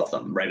 all of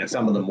them, right? And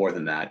some of them more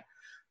than that.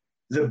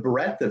 The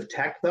breadth of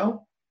tech,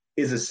 though,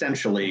 is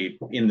essentially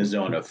in the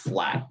zone of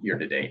flat year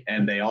to date.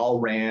 And they all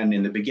ran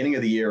in the beginning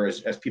of the year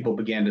as people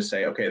began to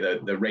say, okay,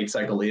 the rate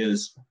cycle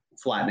is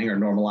flattening or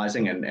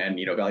normalizing and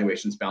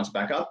valuations bounce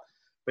back up.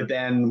 But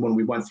then when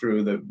we went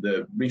through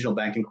the regional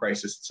banking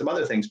crisis, some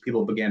other things,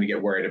 people began to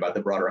get worried about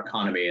the broader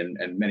economy, and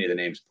many of the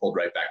names pulled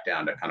right back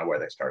down to kind of where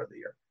they started the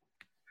year.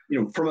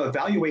 From a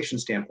valuation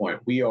standpoint,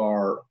 we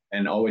are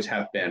and always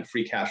have been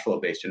free cash flow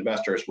based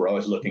investors. We're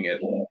always looking at,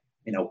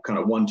 kind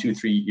of 1, 2,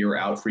 3 year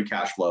out free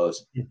cash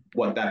flows,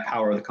 what that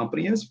power of the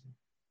company is.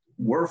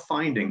 We're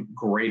finding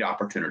great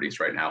opportunities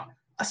right now,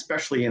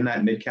 especially in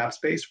that mid-cap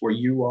space where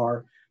you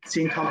are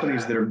seeing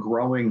companies that are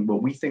growing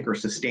what we think are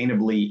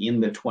sustainably in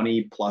the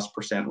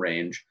 20+%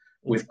 range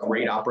with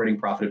great operating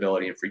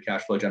profitability and free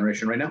cash flow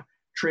generation right now,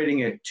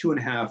 trading at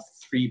 2.5%,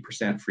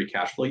 3% free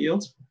cash flow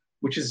yields,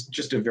 which is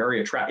just a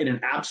very attractive, in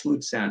an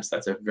absolute sense,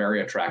 that's a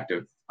very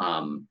attractive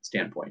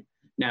standpoint.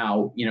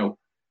 Now,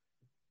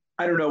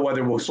 I don't know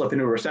whether we'll slip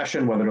into a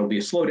recession, whether it'll be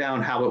a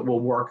slowdown, how it will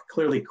work.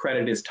 Clearly,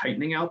 credit is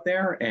tightening out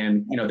there,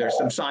 and there's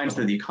some signs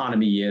that the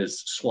economy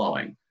is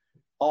slowing.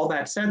 All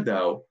that said,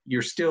 though,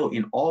 you're still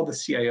in all the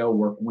CIO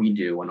work we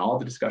do and all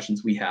the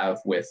discussions we have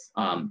with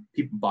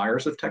people,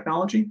 buyers of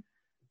technology,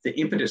 the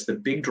impetus, the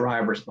big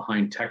drivers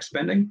behind tech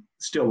spending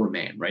still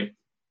remain, right?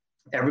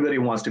 Everybody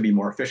wants to be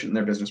more efficient in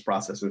their business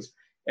processes.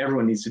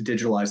 Everyone needs to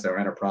digitalize their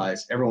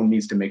enterprise. Everyone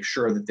needs to make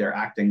sure that they're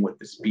acting with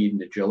the speed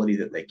and agility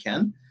that they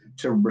can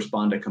to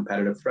respond to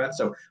competitive threats.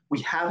 So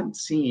we haven't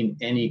seen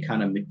any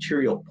kind of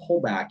material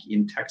pullback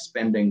in tech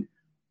spending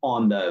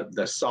on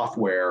the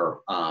software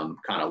kind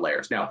of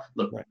layers. Now,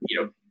 look,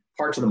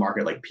 parts of the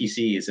market like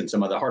PCs and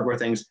some of the hardware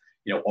things,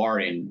 are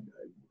in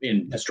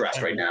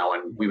distress right now,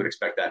 and we would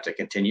expect that to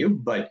continue.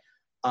 But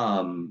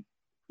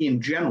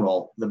in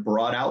general, the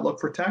broad outlook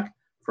for tech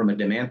from a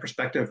demand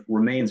perspective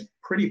remains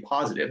pretty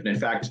positive. And in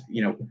fact,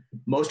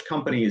 most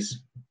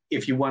companies,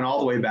 if you went all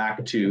the way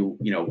back to,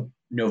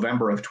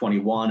 November of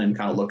 21 and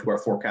kind of looked where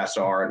forecasts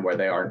are and where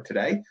they are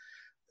today,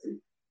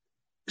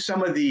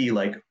 some of the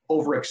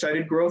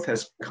overexcited growth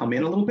has come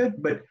in a little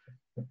bit, but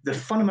the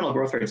fundamental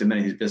growth rates of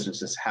many of these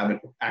businesses haven't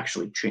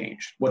actually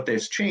changed. What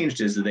they've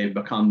changed is that they've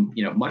become,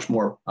 much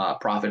more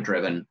profit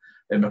driven.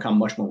 They've become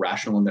much more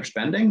rational in their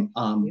spending.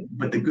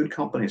 But the good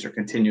companies are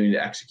continuing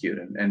to execute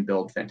and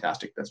build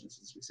fantastic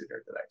businesses as we sit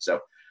here today. So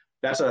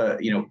that's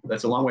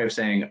a long way of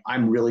saying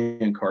I'm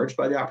really encouraged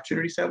by the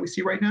opportunity set we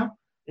see right now.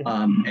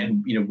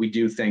 And we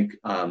do think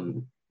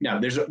now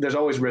there's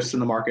always risks in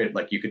the market.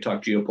 Like you could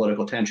talk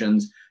geopolitical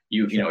tensions.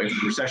 If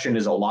the recession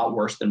is a lot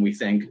worse than we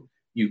think,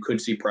 you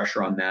could see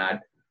pressure on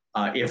that.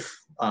 If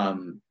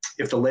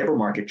the labor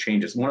market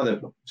changes, one of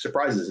the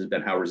surprises has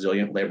been how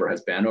resilient labor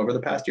has been over the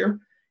past year.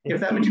 If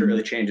that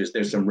materially changes,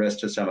 there's some risk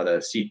to some of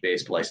the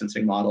seat-based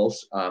licensing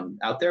models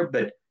out there.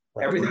 But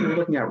everything we're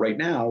looking at right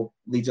now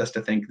leads us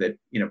to think that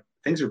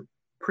things are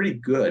pretty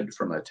good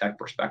from a tech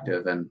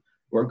perspective, and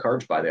we're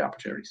encouraged by the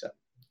opportunity set.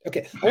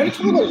 Okay, I want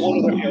to talk about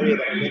one other area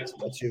that I meant to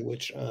get to,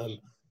 which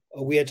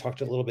we had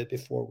talked a little bit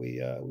before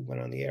we went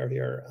on the air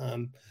here,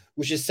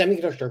 which is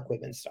semiconductor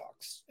equipment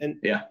stocks. And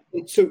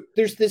so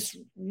there's this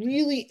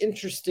really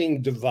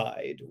interesting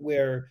divide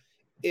where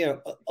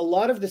a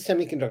lot of the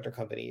semiconductor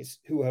companies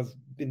who have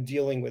been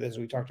dealing with, as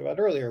we talked about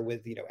earlier,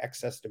 with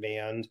excess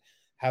demand,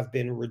 have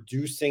been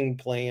reducing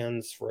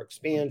plans for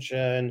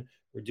expansion,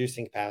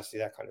 reducing capacity,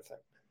 that kind of thing.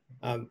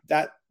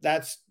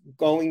 That's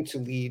going to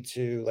lead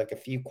to a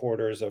few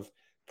quarters of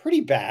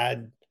pretty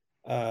bad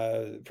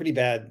order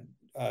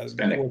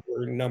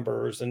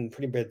numbers and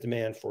pretty bad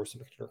demand for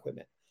semiconductor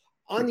equipment.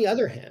 On the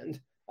other hand,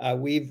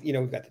 we've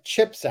got the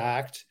CHIPS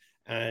Act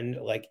and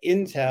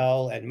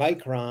Intel and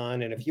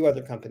Micron and a few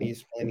other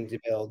companies planning to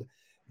build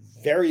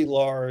very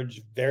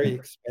large, very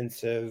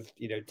expensive,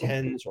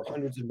 tens or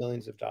hundreds of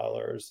millions of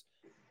dollars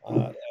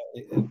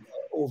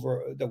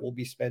that will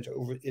be spent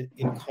over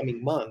in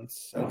coming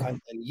months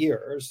and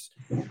years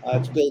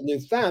to build new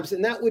fabs.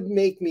 And that would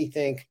make me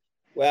think,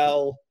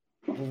 well,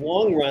 the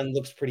long run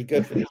looks pretty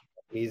good for these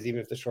companies, even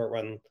if the short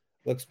run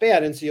looks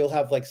bad. And so you'll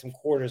have some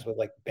quarters with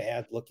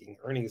bad looking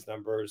earnings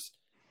numbers,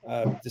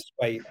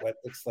 despite what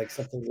looks like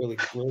something really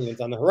brilliant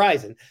on the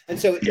horizon. And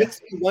so it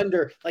makes me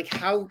wonder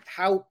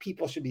how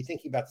people should be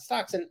thinking about the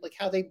stocks and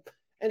how they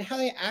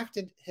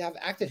have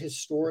acted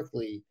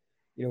historically,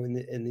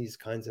 in these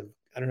kinds of,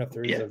 I don't know if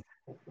there is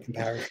a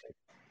comparison.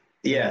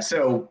 Yeah.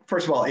 So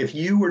first of all, if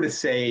you were to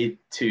say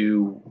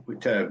to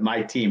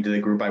my team, to the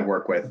group I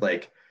work with,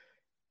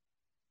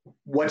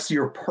 what's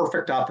your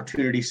perfect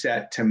opportunity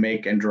set to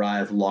make and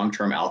drive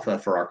long-term alpha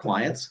for our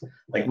clients?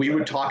 We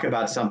would talk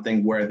about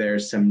something where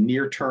there's some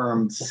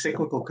near-term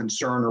cyclical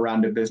concern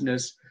around a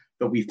business,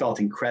 but we felt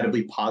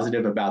incredibly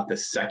positive about the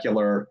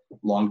secular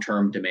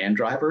long-term demand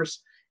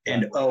drivers.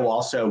 And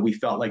also we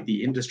felt like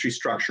the industry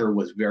structure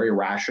was very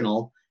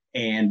rational,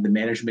 and the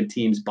management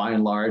teams by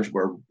and large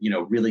were,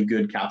 really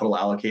good capital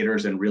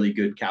allocators and really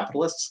good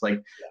capitalists.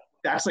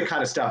 That's the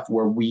kind of stuff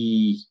where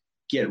we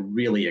get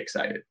really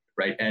excited.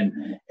 Right.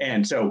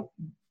 And so,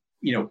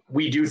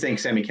 we do think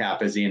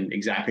semi-cap is in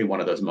exactly one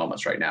of those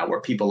moments right now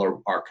where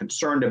people are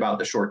concerned about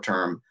the short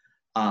term,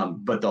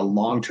 but the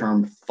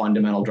long-term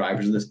fundamental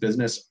drivers of this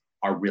business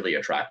are really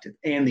attractive.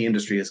 And the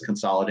industry has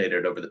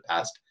consolidated over the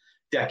past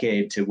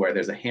decade to where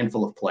there's a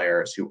handful of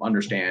players who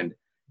understand,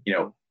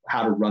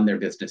 how to run their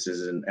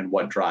businesses and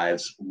what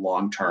drives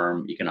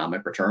long-term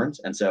economic returns.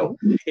 And so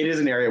it is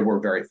an area we're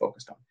very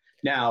focused on.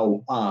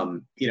 Now,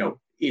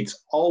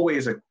 it's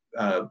always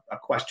a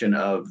question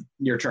of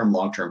near-term,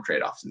 long-term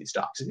trade-offs in these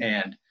stocks.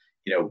 And,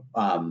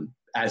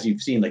 as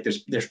you've seen, like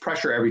there's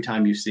pressure every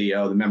time you see,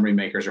 the memory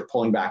makers are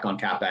pulling back on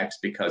CapEx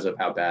because of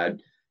how bad,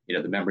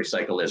 the memory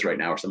cycle is right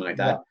now or something like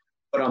that. Yeah.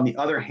 But on the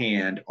other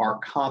hand, our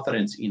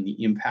confidence in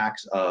the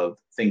impacts of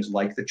things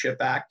like the CHIP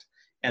Act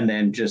and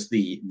then just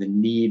the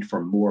need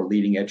for more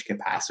leading edge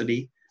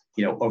capacity,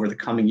 over the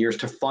coming years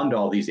to fund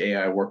all these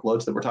AI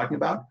workloads that we're talking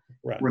about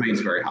remains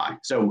very high.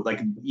 So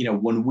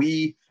when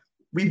we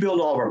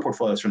build all of our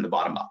portfolios from the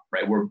bottom up,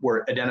 right?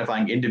 We're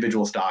identifying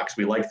individual stocks.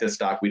 We like this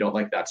stock. We don't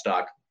like that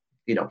stock.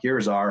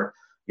 Here's our,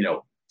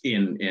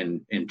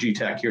 in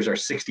G-Tech, here's our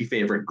 60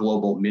 favorite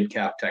global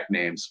mid-cap tech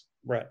names.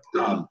 Right.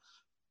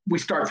 We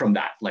start from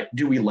that. Like,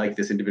 do we like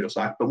this individual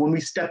stock? But when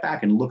we step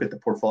back and look at the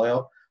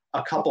portfolio,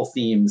 a couple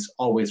themes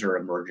always are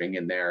emerging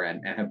in there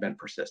and have been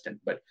persistent.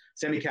 But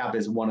semi-cap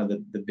is one of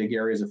the big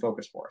areas of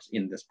focus for us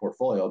in this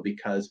portfolio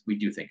because we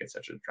do think it's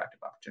such an attractive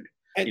opportunity.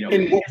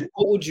 And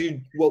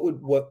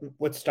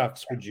what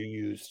stocks would you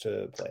use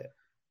to play it?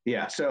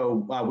 Yeah,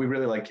 so we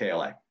really like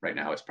KLA right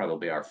now. It's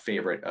probably our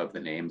favorite of the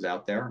names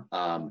out there.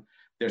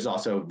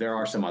 There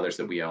are some others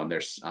that we own.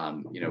 There's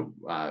some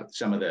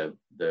of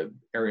the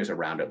areas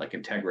around it, like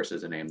Integris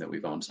is a name that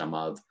we've owned some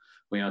of.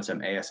 We own some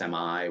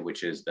ASMI,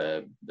 which is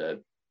the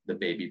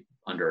baby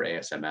under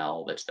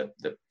ASML. That's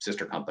the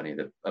sister company of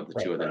the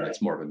two of them.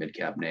 That's more of a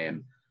mid-cap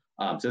name.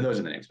 So those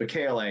are the names. But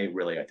KLA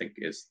really, I think,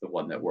 is the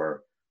one that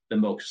we're the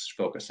most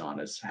focused on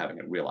as having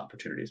a real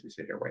opportunity as we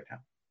sit here right now.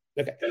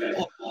 Okay.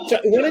 So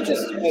I want to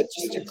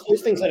just to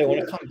close things out, I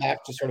want to come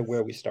back to sort of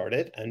where we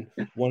started. And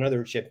one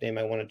other chip name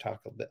I want to talk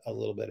a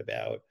little bit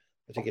about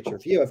to get your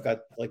view. I've got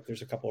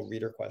there's a couple of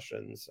reader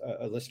questions,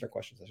 listener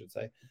questions, I should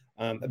say,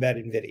 about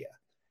NVIDIA.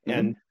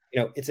 And,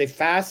 it's a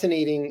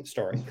fascinating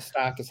story. The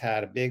stock has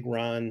had a big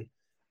run.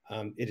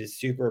 It is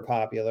super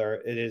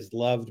popular. It is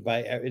loved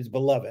it's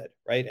beloved,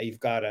 right? You've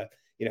got a,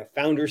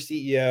 founder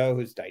CEO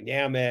who's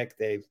dynamic.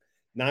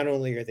 Not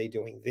only are they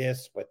doing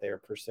this, but they're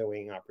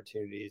pursuing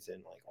opportunities in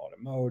like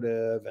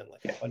automotive and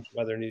like a bunch of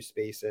other new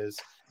spaces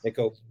that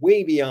go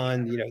way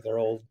beyond, their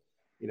old,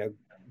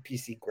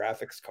 PC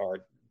graphics card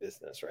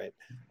business, right?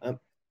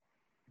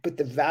 But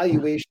the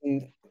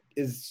valuation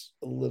is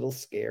a little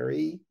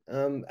scary.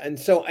 And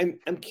so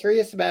I'm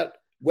curious about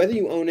whether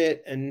you own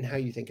it and how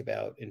you think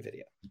about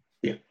NVIDIA.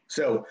 Yeah.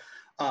 So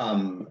by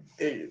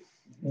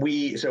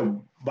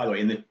the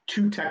way, in the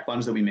two tech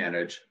funds that we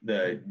manage,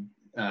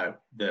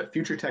 the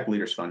Future Tech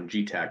Leaders Fund,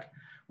 G-Tech,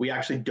 we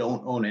actually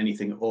don't own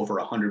anything over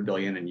 $100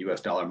 billion in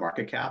US dollar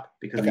market cap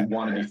because we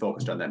want to be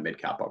focused on that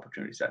mid-cap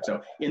opportunity set.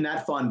 So in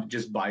that fund,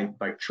 just by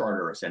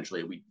charter,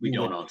 essentially, we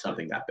don't own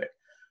something that big.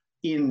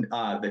 In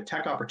the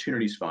Tech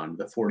Opportunities Fund,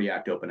 the 40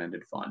 Act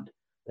open-ended fund,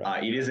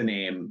 it is a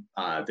name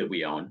that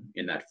we own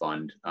in that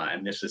fund.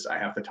 And this is, I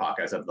have to talk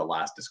as of the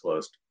last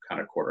disclosed kind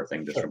of quarter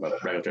thing, just from a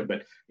regulatory,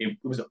 but it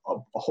was a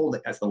hold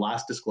as the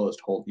last disclosed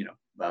hold,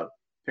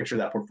 picture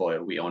that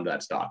portfolio, we owned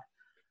that stock.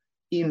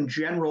 In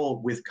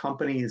general, with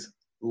companies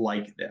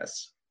like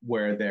this,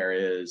 where there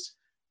is,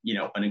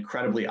 an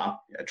incredibly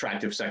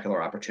attractive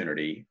secular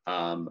opportunity,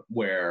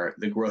 where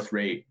the growth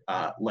rate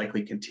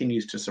likely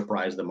continues to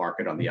surprise the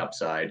market on the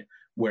upside,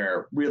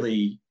 where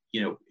really,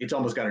 it's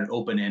almost got an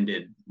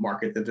open-ended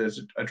market that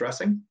is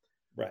addressing.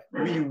 Right.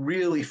 We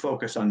really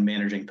focus on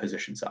managing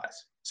position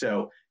size.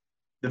 So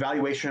the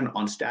valuation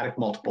on static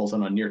multiples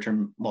and on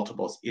near-term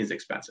multiples is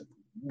expensive.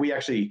 We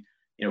actually,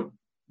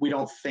 we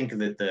don't think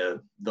that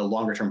the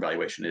longer-term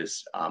valuation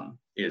is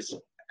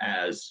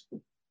as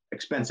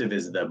expensive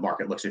as the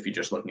market looks if you're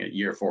just looking at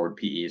year-forward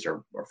PEs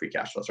or free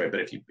cash flows, right? But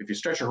if you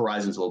stretch your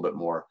horizons a little bit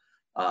more,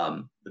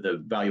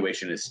 the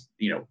valuation is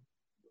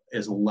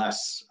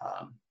less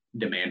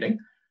demanding.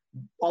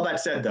 All that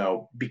said,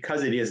 though,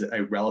 because it is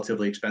a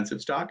relatively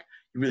expensive stock,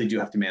 you really do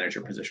have to manage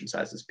your position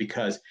sizes,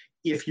 because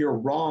if you're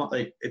wrong,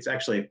 it's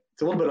a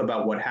little bit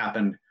about what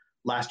happened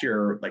last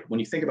year. Like when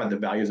you think about the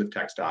values of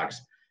tech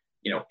stocks,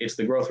 it's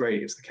the growth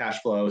rate, it's the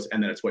cash flows,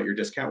 and then it's what your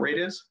discount rate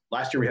is.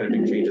 Last year, we had a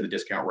big change in the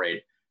discount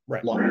rate.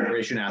 Right. Long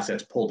duration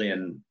assets pulled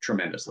in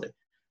tremendously.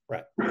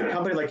 Right. With a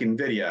company like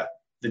NVIDIA,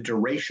 the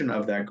duration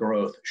of that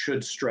growth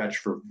should stretch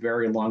for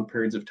very long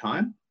periods of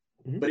time.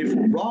 Mm-hmm. But if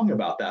we're wrong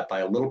about that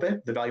by a little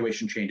bit, the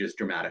valuation changes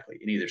dramatically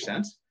in either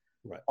sense.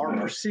 Right. Our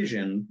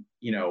precision,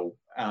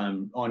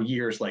 on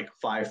years like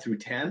 5 through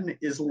 10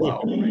 is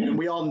low. Right? And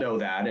we all know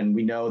that. And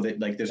we know that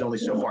there's only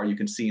so far you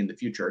can see in the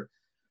future.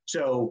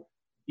 So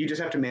you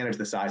just have to manage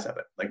the size of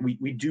it.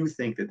 We do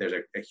think that there's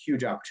a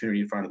huge opportunity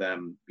in front of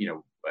them.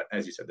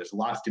 As you said, there's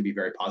lots to be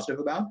very positive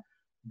about,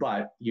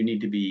 but you need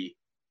to be,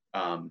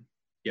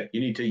 you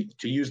need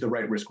to use the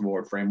right risk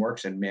reward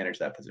frameworks and manage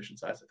that position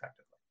size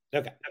effectively.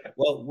 Okay.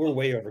 Well, we're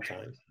way over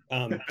time.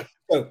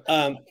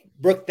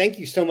 Brook, thank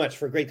you so much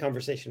for a great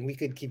conversation. We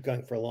could keep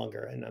going for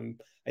longer,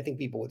 and I think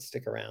people would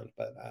stick around,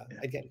 but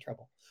I'd get in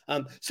trouble.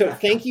 So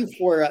thank you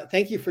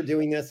for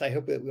doing this. I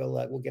hope that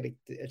we'll get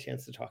a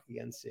chance to talk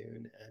again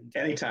soon. And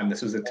anytime.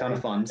 This was a ton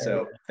of fun.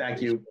 So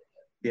thank you.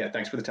 Yeah,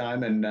 thanks for the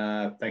time, and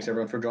thanks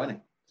everyone for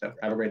joining. So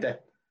have a great day.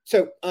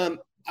 So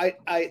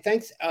I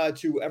thanks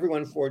to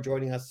everyone for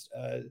joining us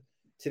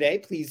today.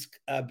 Please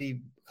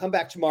come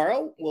back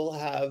tomorrow. We'll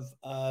have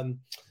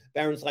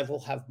Barron's Live. We'll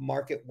have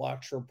Market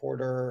Watch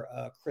reporter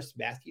Chris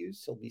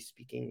Matthews. He'll be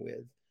speaking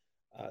with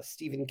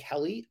Stephen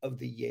Kelly of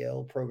the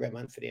Yale Program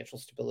on Financial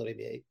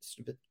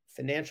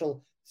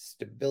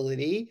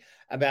Stability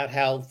about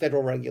how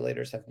federal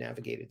regulators have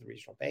navigated the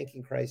regional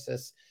banking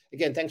crisis.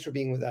 Again, thanks for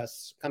being with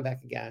us. Come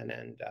back again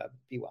and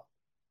be well.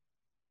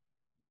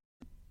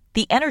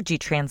 The energy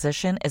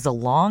transition is a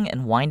long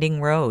and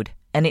winding road,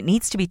 and it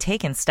needs to be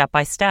taken step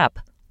by step.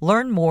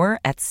 Learn more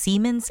at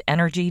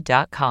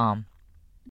SiemensEnergy.com.